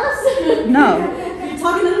you jealous? No. You're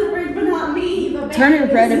talking to the spirit, but not me. Turn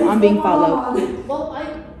it red if I'm being followed. Well, I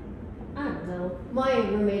don't know. My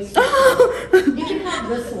roommates. You can have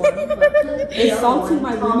this one. But the Is other salt in one,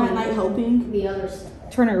 my room at Tommy, night helping? The other stuff.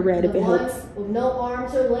 Turn it red if The it one helps. with no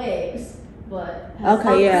arms or legs, but has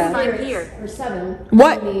Okay, yeah. spirits, I'm here. or 7.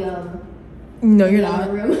 What? In the, No, in you're the not.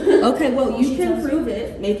 other room. Okay, well, you can prove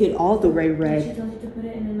it. Make it all the way She red. told you to put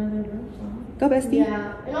it in another room. Go, bestie.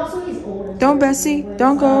 Yeah, and also he's old. Don't, Bessie.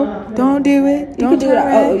 Don't go. Don't do it. You Don't can do it.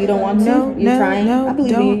 turn Oh, red. you don't want to? No, You're no, trying? no. I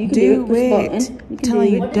believe in you. You Don't can do it. do Push the button. it. You can Telling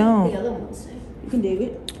do you it. What did the don't. other one say? You can do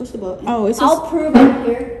it. Push the button. Oh, it's I'll prove it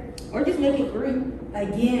here. Or just make it green.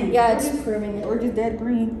 Again. Yeah, it's proving it. Or just dead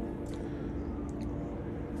green.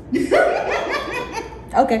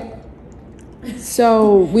 Okay.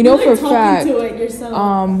 So we know for a fact. To it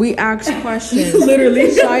yourself. We asked questions.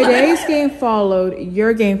 Literally, Sade's getting followed.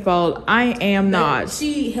 You're getting followed. I am not.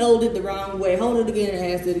 She held it the wrong way. Hold it again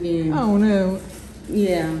and ask it again. Oh no.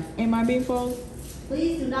 Yeah. Am I being followed?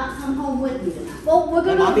 Please do not come home with me tonight. Well, we're Am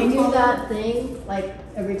I gonna being do followed? that thing like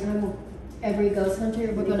every ghost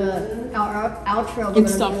hunter. We're gonna our outro. We're And gonna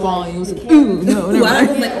stop be following like, you. you Like, can't- ooh, no,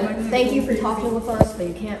 no. Thank you for talking with us, but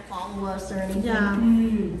you can't follow us or anything.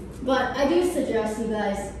 Yeah. But I do suggest you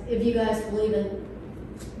guys, if you guys believe in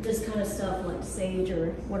this kind of stuff, like sage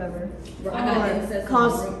or whatever, or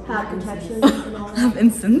cause have protection and all that. Have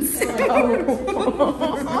incense. If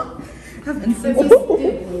you do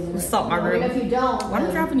believe in it. Salt my I mean, room. if you don't, Why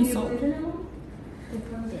don't you have any salt?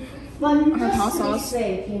 But just hot to be sauce.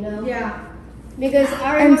 safe, you know. Yeah. Because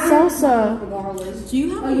I And remember. salsa. Regardless. Do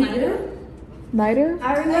you have a lighter? Lighter?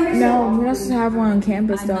 I remember. No, we're not supposed to have one on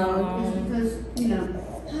campus, dog. Because, you know,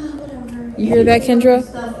 You hear that, Kendra?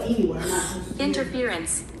 stuff anywhere, not just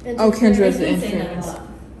Interference. Oh, Kendra's the influence.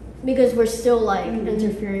 Because we're still like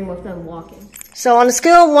interfering with them walking. So on a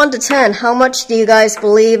scale of 1 to 10, how much do you guys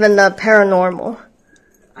believe in the paranormal?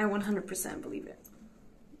 I 100% believe it.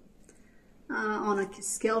 on a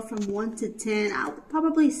scale from 1 to 10, I would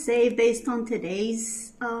probably say based on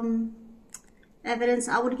today's evidence,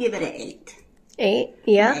 I would give it an 8. 8,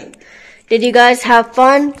 yeah. Did you guys have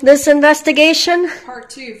fun this investigation? Part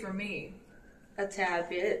 2 for me. A tad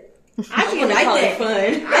bit. I actually liked it.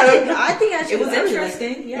 Fun. I think it was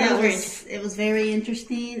interesting. Yeah, it was very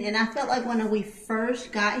interesting, and I felt like when we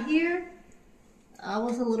first got here, I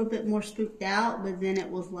was a little bit more spooked out, but then it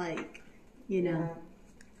was like, you know.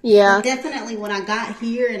 Yeah. Definitely when I got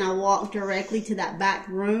here and I walked directly to that back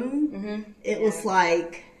room, it was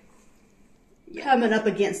like coming up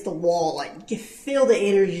against the wall. Like, you feel the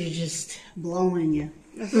energy just blowing you.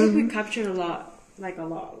 I think we captured a lot. Like, a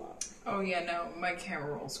lot. Oh yeah, no, my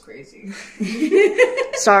camera rolls crazy.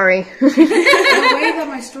 Sorry. The way that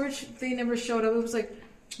my storage thing never showed up, it was like,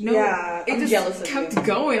 no, yeah, it just kept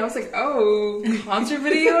going. I was like, oh, concert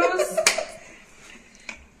videos?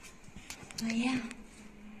 But yeah,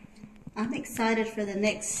 I'm excited for the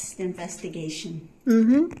next investigation.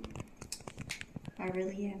 I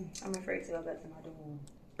really am. I'm afraid to go back to my dorm.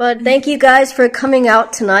 But thank you guys for coming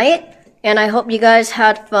out tonight, and I hope you guys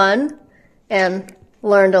had fun and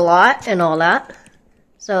learned a lot and all that.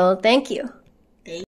 So thank you.